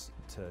eagerness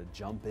to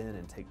jump in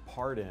and take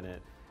part in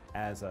it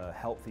as a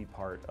healthy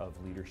part of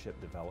leadership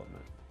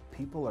development.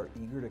 People are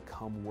eager to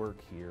come work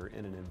here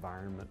in an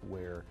environment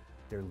where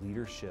their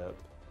leadership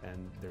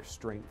and their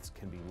strengths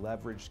can be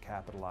leveraged,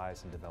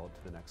 capitalized, and developed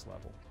to the next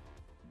level.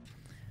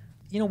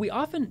 You know, we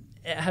often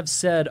have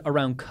said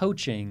around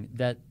coaching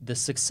that the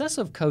success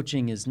of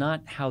coaching is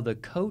not how the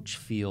coach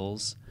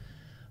feels,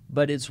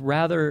 but it's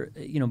rather,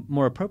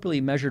 more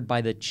appropriately measured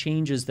by the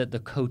changes that the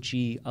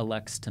coachee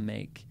elects to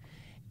make.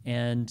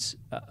 And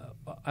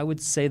I would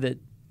say that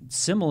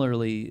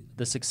similarly,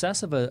 the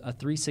success of a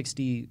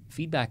 360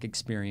 feedback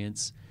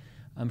experience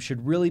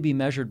should really be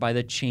measured by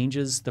the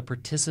changes the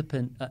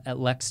participant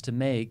elects to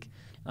make,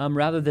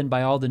 rather than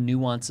by all the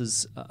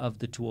nuances of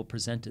the tool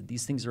presented.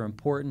 These things are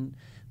important,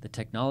 the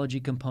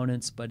technology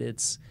components, but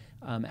it's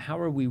how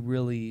are we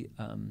really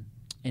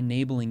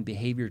enabling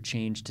behavior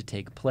change to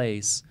take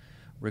place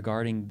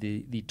regarding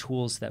the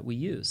tools that we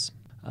use.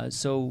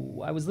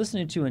 So I was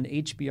listening to an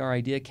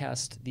HBR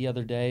IdeaCast the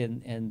other day,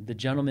 and the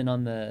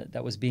gentleman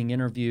that was being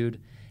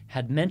interviewed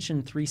had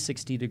mentioned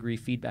 360-degree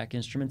feedback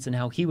instruments and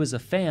how he was a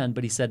fan,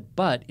 but he said,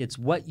 but it's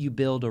what you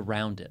build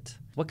around it.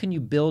 What can you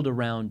build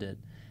around it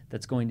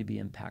that's going to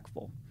be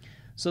impactful?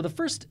 So the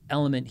first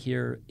element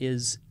here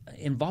is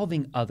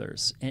involving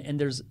others, and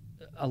there's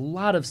a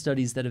lot of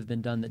studies that have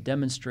been done that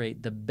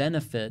demonstrate the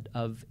benefit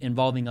of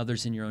involving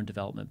others in your own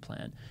development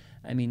plan.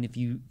 I mean,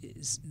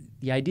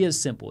 the idea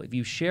is simple. If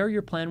you share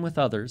your plan with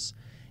others,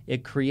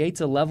 it creates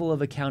a level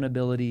of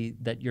accountability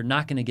that you're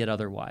not going to get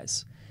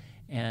otherwise.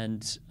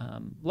 And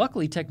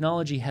luckily,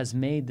 technology has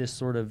made this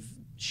sort of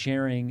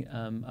sharing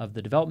of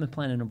the development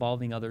plan and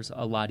involving others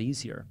a lot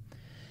easier.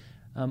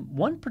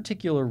 One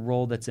particular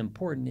role that's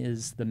important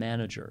is the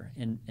manager.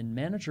 And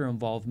manager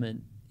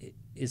involvement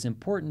is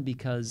important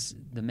because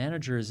the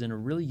manager is in a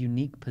really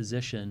unique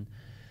position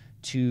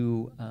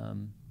to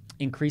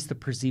increase the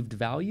perceived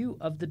value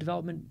of the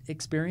development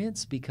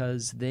experience,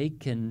 because they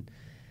can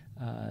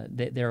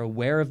they're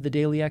aware of the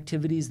daily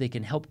activities. They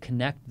can help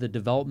connect the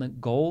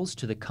development goals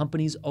to the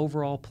company's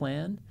overall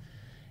plan,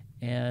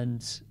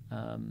 and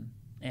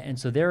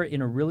so they're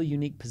in a really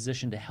unique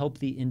position to help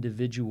the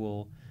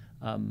individual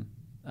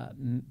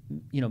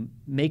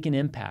make an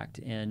impact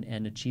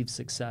and achieve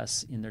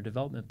success in their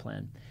development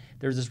plan.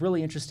 There's this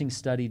really interesting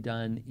study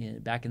done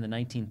back in the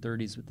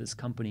 1930s with this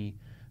company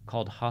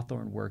called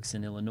Hawthorne Works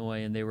in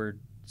Illinois, and they were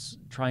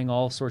trying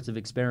all sorts of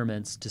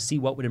experiments to see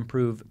what would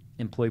improve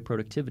employee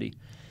productivity.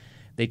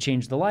 They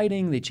changed the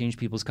lighting, they changed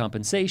people's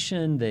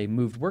compensation, they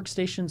moved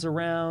workstations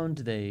around,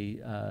 they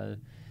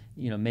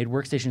made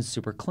workstations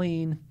super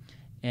clean,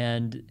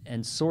 and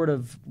sort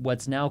of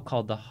what's now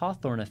called the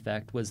Hawthorne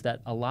effect was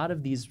that a lot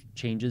of these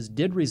changes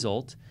did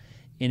result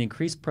in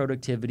increased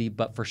productivity,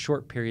 but for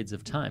short periods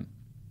of time.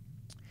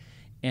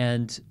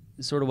 And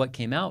sort of what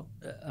came out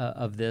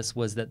of this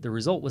was that the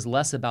result was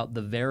less about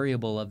the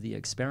variable of the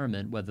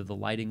experiment, whether the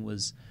lighting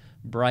was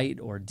bright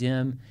or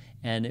dim,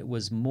 and it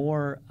was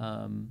more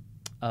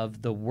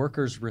of the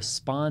workers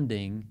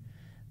responding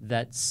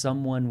that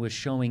someone was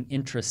showing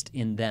interest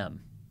in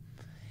them.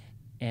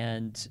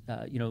 And,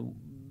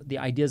 the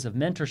ideas of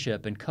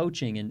mentorship and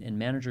coaching and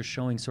managers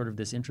showing sort of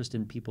this interest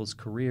in people's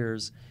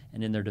careers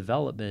and in their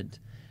development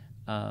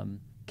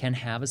can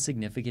have a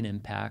significant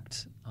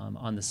impact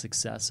on the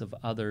success of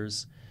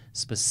others,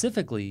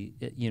 specifically,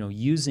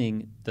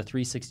 using the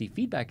 360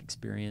 feedback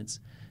experience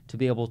to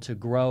be able to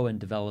grow and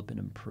develop and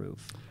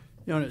improve.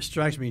 And it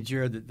strikes me,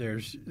 Jared, that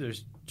there's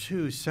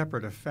two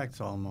separate effects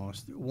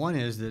almost. One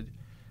is that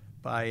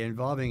by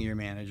involving your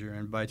manager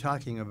and by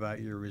talking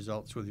about your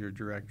results with your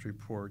direct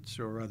reports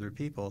or other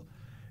people,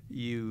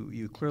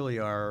 you clearly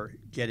are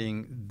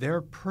getting their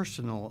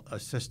personal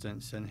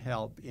assistance and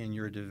help in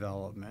your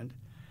development.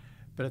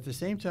 But at the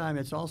same time,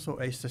 it's also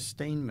a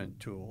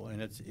sustainment tool,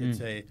 and it's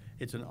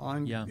an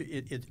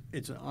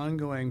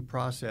ongoing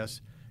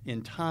process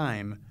in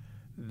time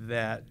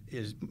that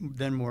is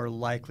then more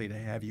likely to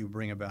have you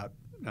bring about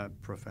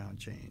profound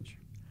change.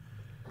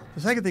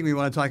 The second thing we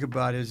want to talk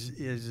about is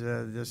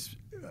this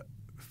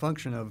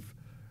function of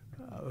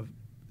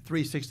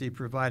 360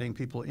 providing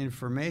people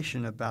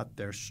information about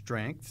their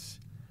strengths.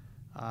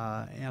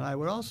 And I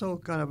would also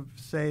kind of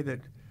say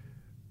that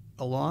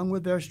along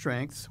with their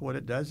strengths, what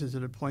it does is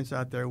that it points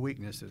out their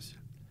weaknesses.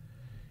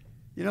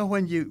 You know,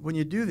 when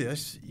you do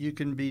this, you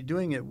can be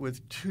doing it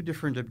with two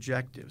different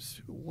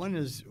objectives.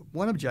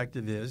 One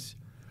objective is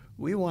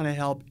we want to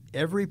help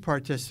every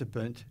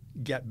participant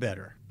get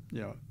better,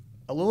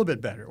 a little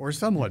bit better or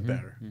somewhat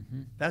better.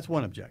 That's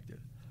one objective.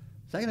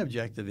 Second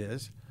objective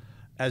is,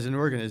 as an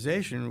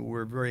organization,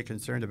 we're very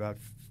concerned about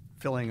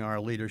filling our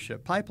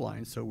leadership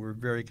pipeline, so we're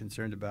very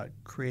concerned about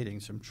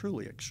creating some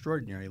truly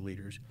extraordinary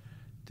leaders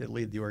to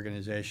lead the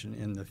organization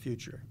in the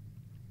future.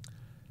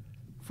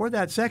 For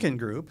that second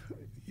group,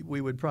 we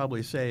would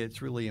probably say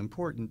it's really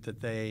important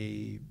that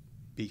they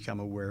become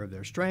aware of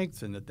their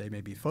strengths and that they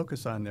maybe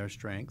focus on their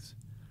strengths.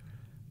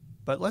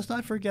 But let's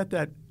not forget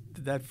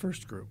that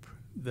first group,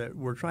 that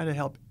we're trying to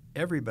help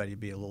everybody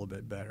be a little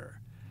bit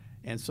better.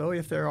 And so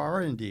if there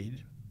are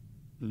indeed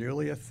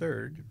nearly a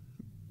third,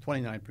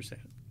 29%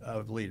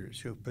 of leaders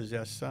who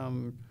possess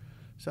some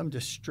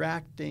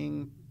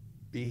distracting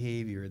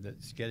behavior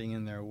that's getting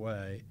in their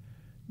way,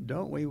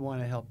 don't we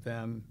want to help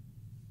them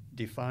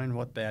define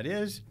what that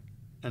is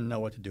and know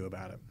what to do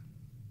about it?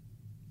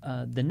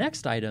 The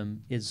next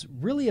item is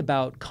really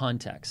about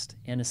context,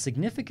 and a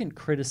significant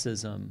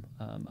criticism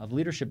of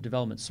leadership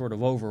development sort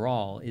of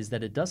overall is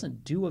that it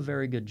doesn't do a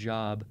very good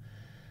job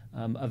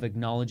of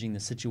acknowledging the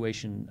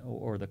situation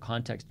or the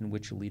context in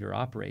which a leader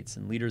operates.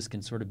 And leaders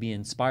can sort of be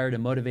inspired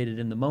and motivated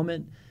in the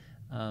moment,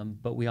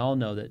 but we all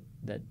know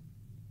that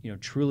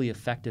truly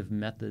effective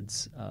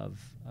methods of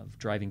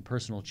driving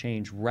personal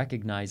change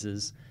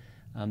recognizes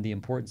the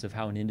importance of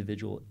how an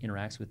individual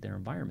interacts with their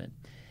environment.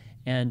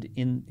 And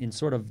in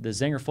sort of the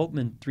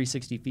Zenger-Folkman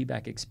 360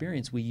 feedback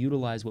experience, we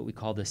utilize what we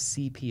call the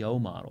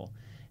CPO model.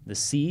 The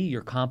C,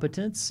 your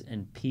competence,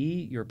 and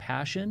P, your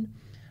passion,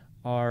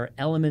 are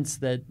elements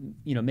that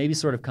maybe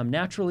sort of come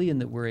naturally and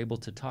that we're able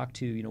to talk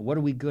to, what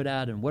are we good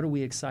at and what are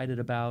we excited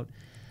about.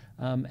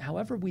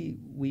 However,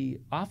 we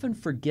often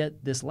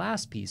forget this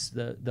last piece,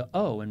 the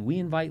O, and we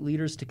invite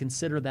leaders to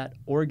consider that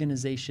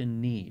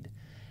organization need.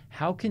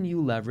 How can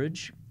you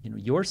leverage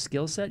your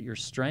skill set, your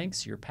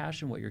strengths, your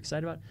passion, what you're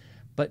excited about,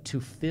 but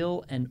to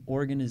fill an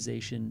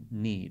organization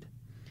need?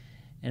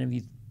 And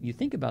if you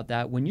think about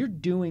that, when you're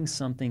doing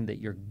something that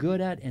you're good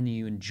at and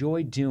you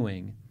enjoy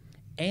doing,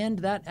 and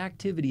that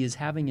activity is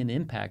having an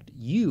impact,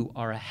 you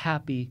are a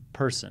happy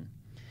person.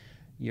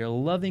 You're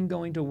loving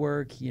going to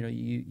work,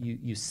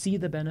 you see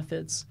the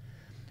benefits,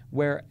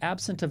 where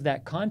absent of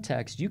that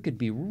context, you could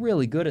be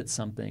really good at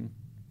something,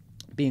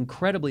 be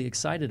incredibly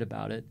excited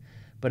about it,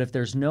 but if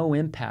there's no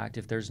impact,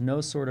 if there's no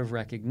sort of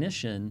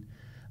recognition,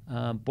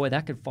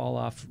 that could fall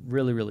off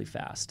really, really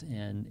fast.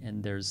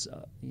 And there's,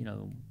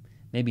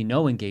 maybe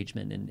no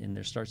engagement, and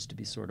there starts to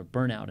be sort of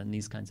burnout and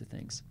these kinds of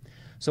things.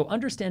 So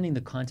understanding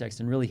the context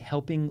and really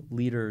helping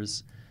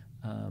leaders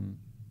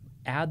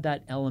add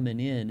that element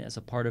in as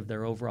a part of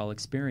their overall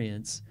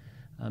experience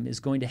is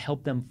going to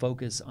help them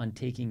focus on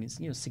taking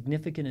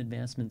significant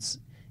advancements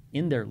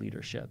in their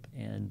leadership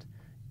and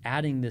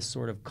adding this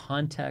sort of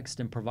context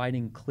and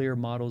providing clear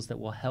models that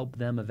will help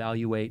them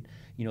evaluate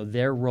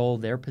their role,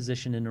 their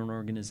position in an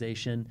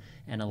organization,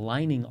 and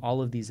aligning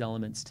all of these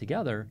elements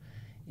together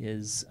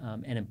is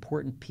an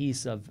important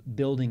piece of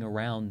building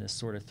around this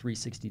sort of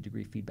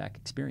 360-degree feedback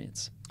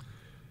experience.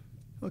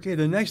 Okay,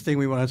 the next thing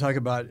we want to talk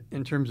about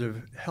in terms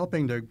of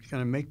helping to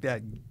kind of make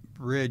that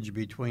bridge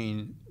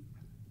between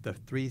the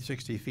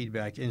 360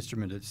 feedback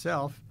instrument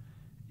itself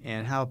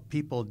and how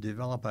people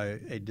develop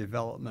a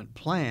development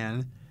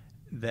plan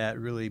that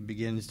really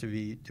begins to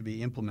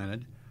be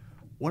implemented.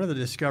 One of the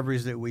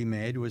discoveries that we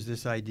made was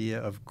this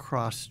idea of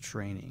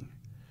cross-training.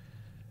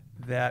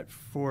 That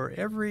for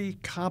every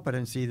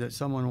competency that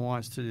someone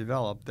wants to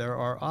develop, there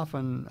are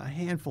often a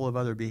handful of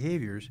other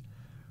behaviors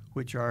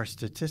which are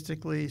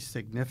statistically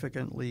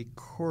significantly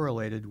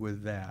correlated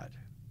with that.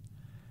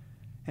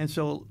 And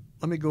so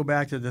let me go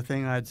back to the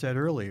thing I had said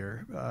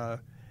earlier.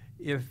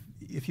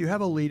 If you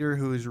have a leader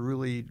who is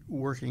really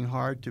working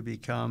hard to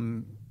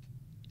become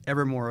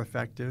ever more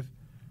effective,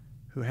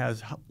 who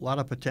has a lot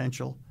of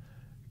potential,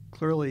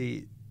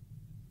 clearly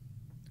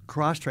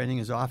cross-training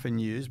is often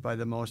used by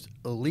the most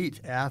elite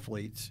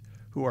athletes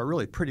who are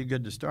really pretty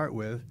good to start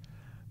with,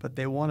 but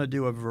they want to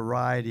do a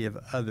variety of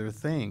other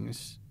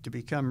things to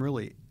become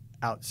really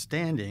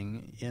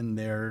outstanding in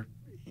their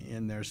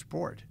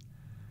sport.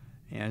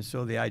 And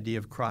so the idea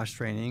of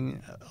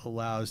cross-training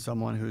allows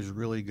someone who's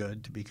really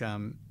good to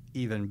become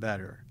even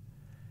better.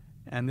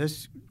 And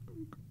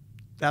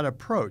that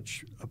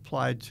approach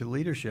applied to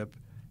leadership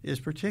is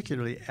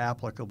particularly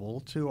applicable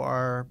to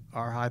our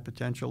high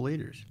potential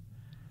leaders.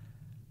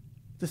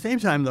 At the same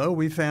time, though,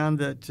 we found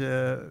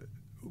that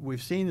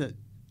we've seen that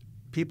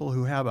people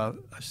who have a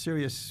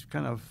serious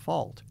kind of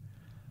fault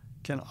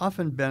can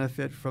often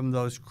benefit from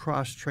those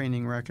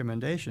cross-training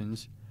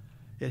recommendations.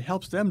 It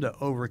helps them to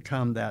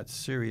overcome that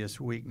serious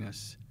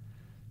weakness.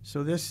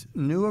 So this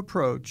new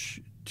approach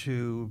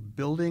to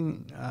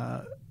building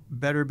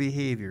better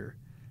behavior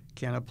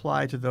can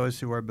apply to those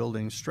who are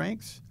building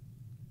strengths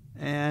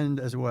and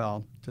as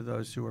well to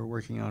those who are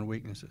working on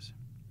weaknesses.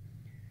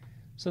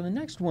 So the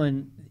next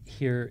one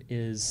here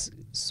is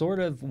sort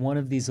of one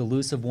of these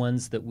elusive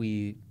ones that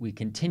we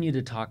continue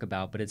to talk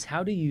about, but it's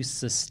how do you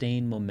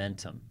sustain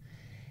momentum?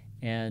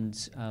 And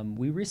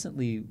we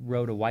recently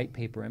wrote a white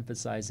paper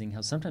emphasizing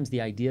how sometimes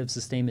the idea of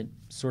sustainment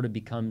sort of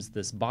becomes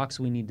this box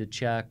we need to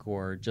check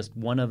or just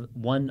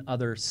one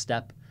other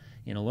step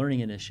in a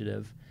learning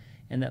initiative,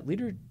 and that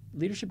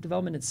leadership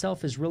development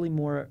itself is really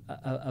more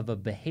of a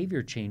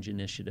behavior change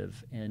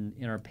initiative. And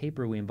in our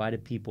paper, we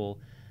invited people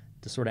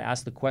to sort of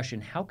ask the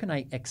question, how can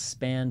I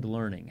expand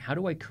learning? How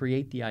do I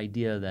create the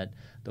idea that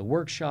the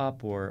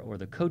workshop or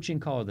the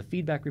coaching call or the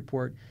feedback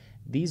report,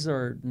 these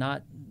are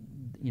not,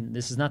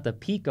 this is not the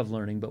peak of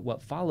learning, but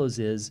what follows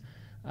is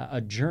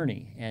a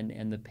journey,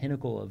 and the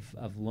pinnacle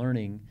of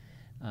learning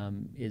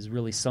is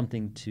really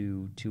something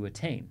to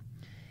attain.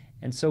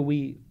 And so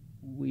we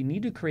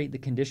need to create the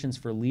conditions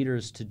for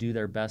leaders to do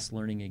their best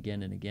learning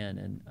again and again.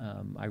 And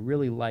I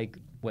really like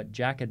what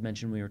Jack had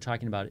mentioned when we were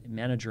talking about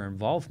manager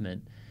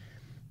involvement.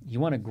 You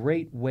want a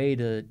great way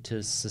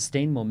to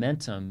sustain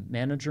momentum.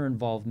 Manager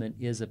involvement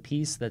is a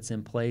piece that's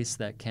in place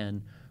that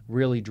can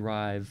really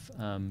drive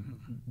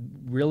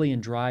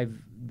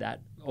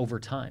that over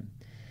time.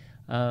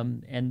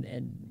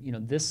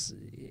 And this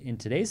in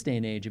today's day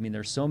and age, I mean,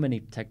 there's so many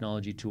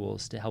technology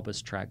tools to help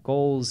us track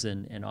goals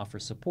and offer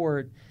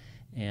support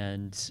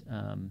and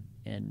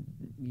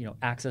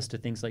access to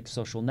things like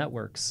social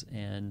networks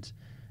and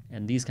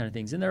these kind of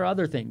things. And there are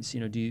other things.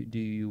 Do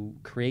you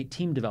create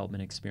team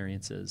development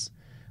experiences?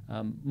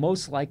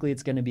 Most likely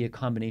it's going to be a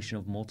combination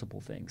of multiple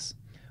things.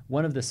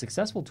 One of the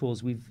successful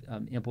tools we've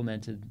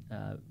implemented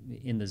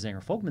in the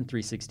Zenger-Folkman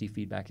 360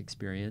 feedback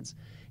experience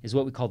is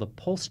what we call the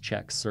Pulse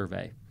Check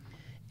survey.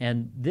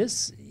 And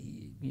this,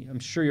 I'm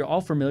sure you're all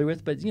familiar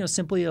with, but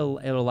simply it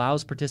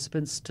allows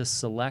participants to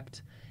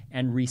select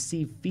and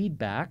receive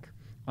feedback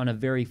on a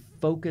very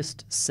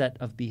focused set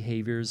of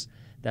behaviors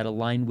that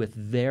align with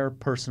their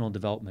personal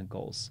development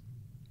goals.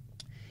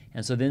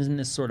 And so then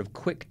this sort of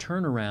quick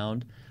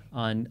turnaround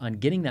on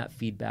getting that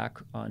feedback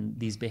on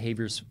these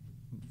behaviors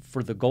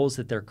for the goals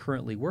that they're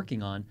currently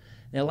working on,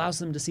 it allows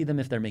them to see them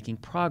if they're making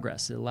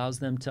progress. It allows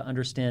them to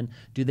understand,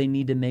 do they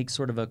need to make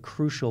sort of a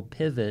crucial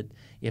pivot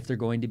if they're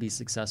going to be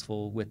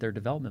successful with their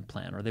development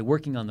plan? Are they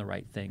working on the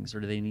right things, or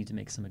do they need to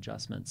make some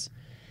adjustments?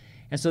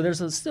 And so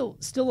there's still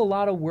a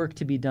lot of work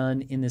to be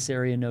done in this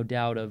area, no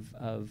doubt,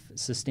 of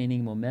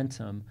sustaining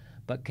momentum,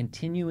 but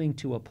continuing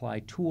to apply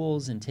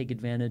tools and take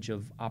advantage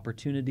of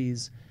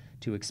opportunities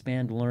to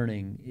expand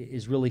learning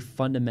is really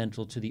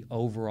fundamental to the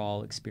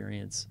overall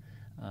experience,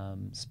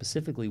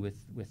 specifically with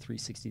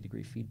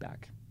 360-degree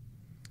feedback.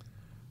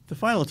 The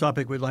final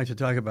topic we'd like to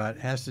talk about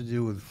has to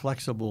do with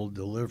flexible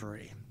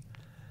delivery.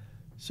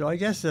 So I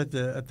guess at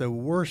the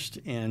worst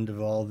end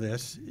of all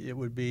this, it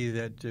would be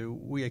that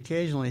we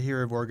occasionally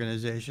hear of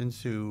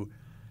organizations who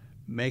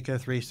make a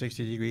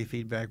 360-degree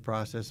feedback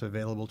process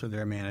available to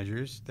their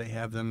managers. They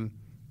have them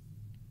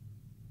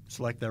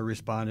select their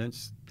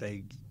respondents.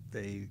 A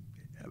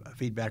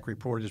feedback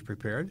report is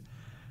prepared,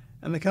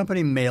 and the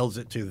company mails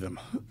it to them.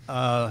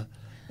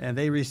 And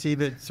they receive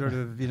it sort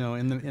of,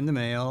 in the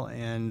mail,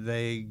 and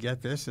they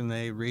get this, and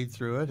they read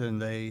through it,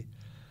 and they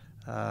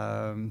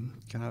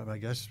kind of, I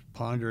guess,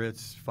 ponder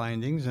its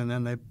findings, and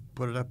then they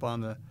put it up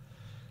on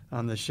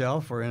the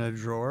shelf or in a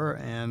drawer,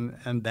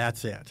 and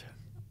that's it.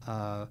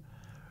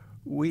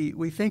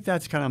 We think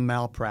that's kind of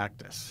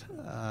malpractice.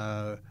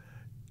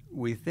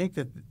 We think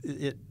that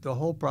the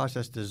whole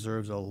process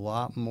deserves a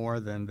lot more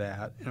than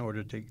that in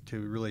order to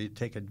really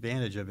take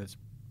advantage of its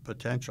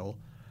potential.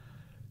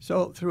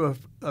 So through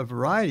a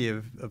variety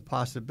of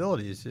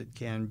possibilities, it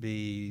can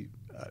be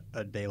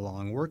a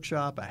day-long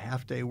workshop, a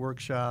half-day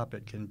workshop.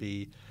 It can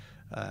be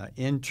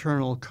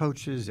internal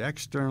coaches,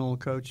 external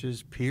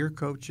coaches, peer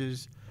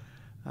coaches.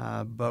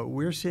 But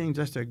we're seeing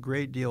just a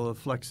great deal of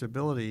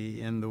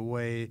flexibility in the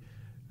way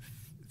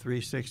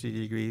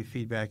 360-degree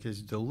feedback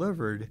is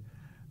delivered.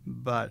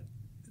 But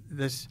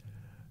this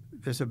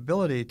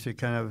ability to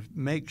kind of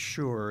make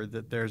sure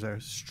that there's a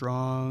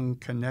strong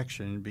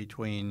connection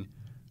between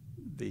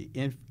the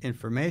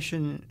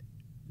information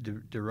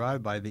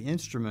derived by the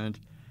instrument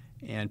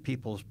and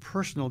people's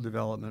personal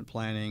development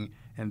planning,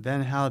 and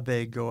then how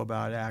they go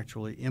about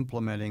actually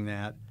implementing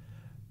that,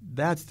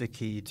 that's the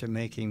key to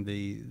making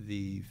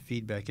the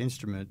feedback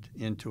instrument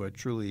into a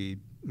truly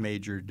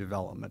major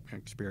development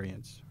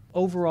experience.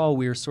 Overall,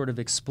 we are sort of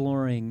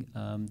exploring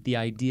the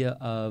idea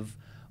of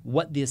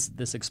what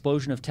this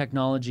explosion of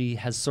technology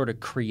has sort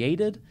of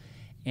created,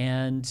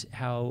 and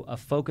how a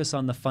focus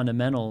on the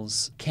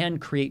fundamentals can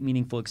create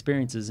meaningful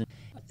experiences.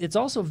 It's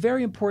also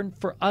very important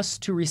for us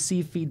to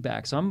receive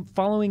feedback. So I'm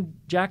following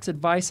Jack's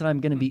advice, and I'm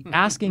going to be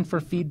asking for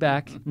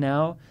feedback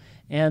now.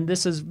 And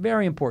this is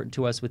very important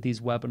to us with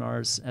these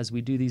webinars, as we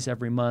do these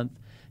every month,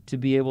 to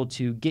be able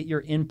to get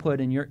your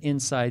input and your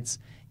insights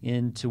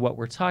into what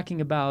we're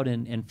talking about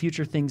and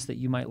future things that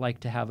you might like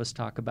to have us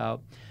talk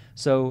about.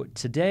 So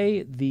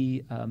today,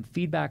 the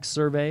feedback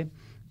survey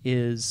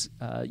is,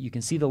 you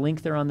can see the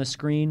link there on the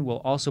screen. We'll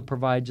also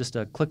provide just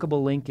a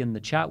clickable link in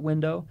the chat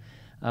window.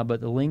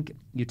 But the link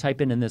you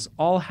type in, and this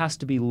all has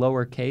to be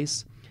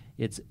lowercase.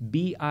 It's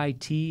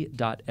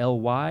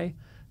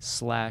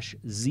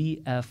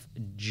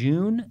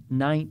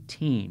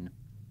bit.ly/ZFJune19.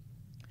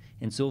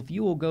 And so if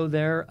you will go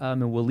there,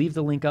 and we'll leave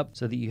the link up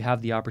so that you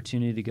have the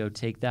opportunity to go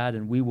take that,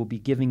 and we will be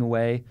giving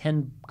away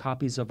 10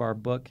 copies of our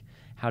book,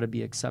 How to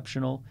Be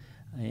Exceptional.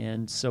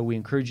 And so we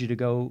encourage you to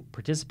go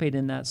participate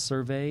in that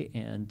survey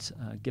and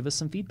give us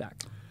some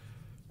feedback.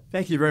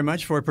 Thank you very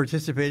much for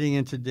participating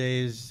in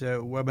today's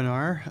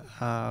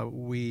webinar.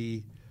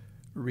 We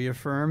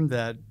reaffirm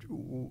that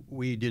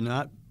we do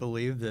not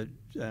believe that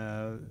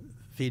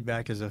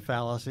feedback is a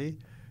fallacy.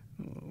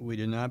 We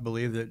do not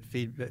believe that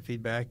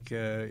feedback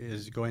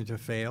is going to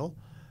fail.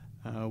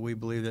 We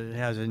believe that it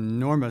has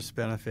enormous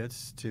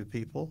benefits to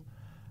people.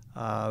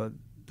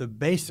 The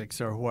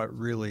basics are what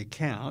really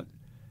count,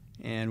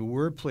 and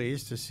we're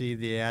pleased to see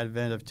the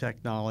advent of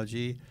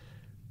technology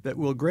that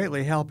will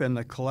greatly help in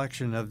the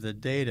collection of the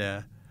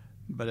data,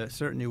 but it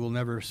certainly will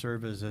never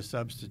serve as a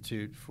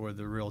substitute for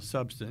the real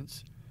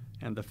substance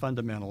and the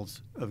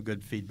fundamentals of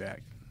good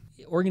feedback.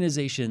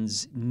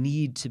 Organizations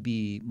need to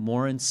be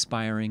more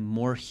inspiring,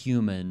 more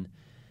human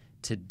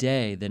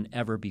today than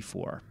ever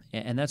before.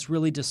 And that's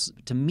really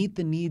just to meet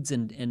the needs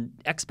and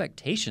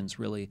expectations,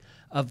 really,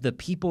 of the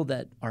people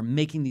that are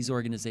making these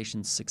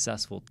organizations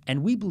successful.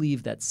 And we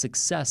believe that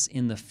success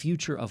in the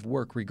future of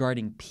work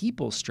regarding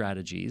people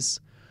strategies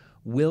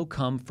will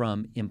come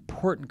from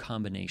important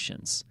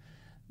combinations.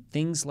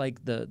 Things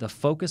like the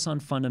focus on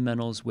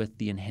fundamentals with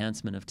the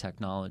enhancement of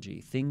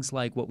technology. Things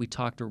like what we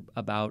talked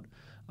about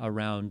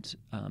around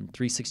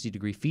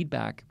 360-degree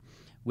feedback,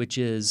 which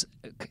is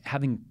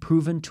having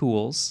proven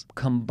tools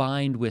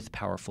combined with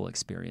powerful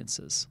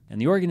experiences.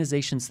 And the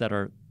organizations that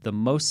are the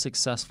most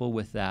successful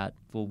with that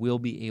will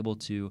be able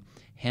to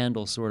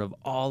handle sort of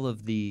all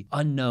of the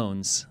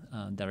unknowns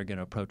that are going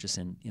to approach us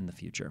in the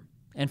future.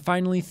 And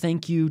finally,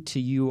 thank you to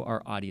you,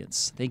 our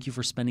audience. Thank you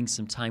for spending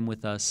some time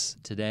with us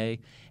today,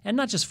 and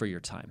not just for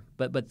your time,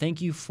 but thank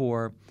you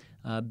for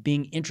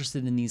being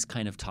interested in these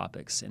kind of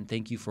topics, and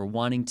thank you for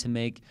wanting to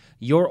make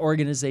your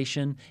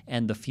organization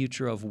and the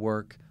future of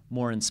work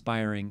more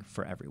inspiring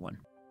for everyone.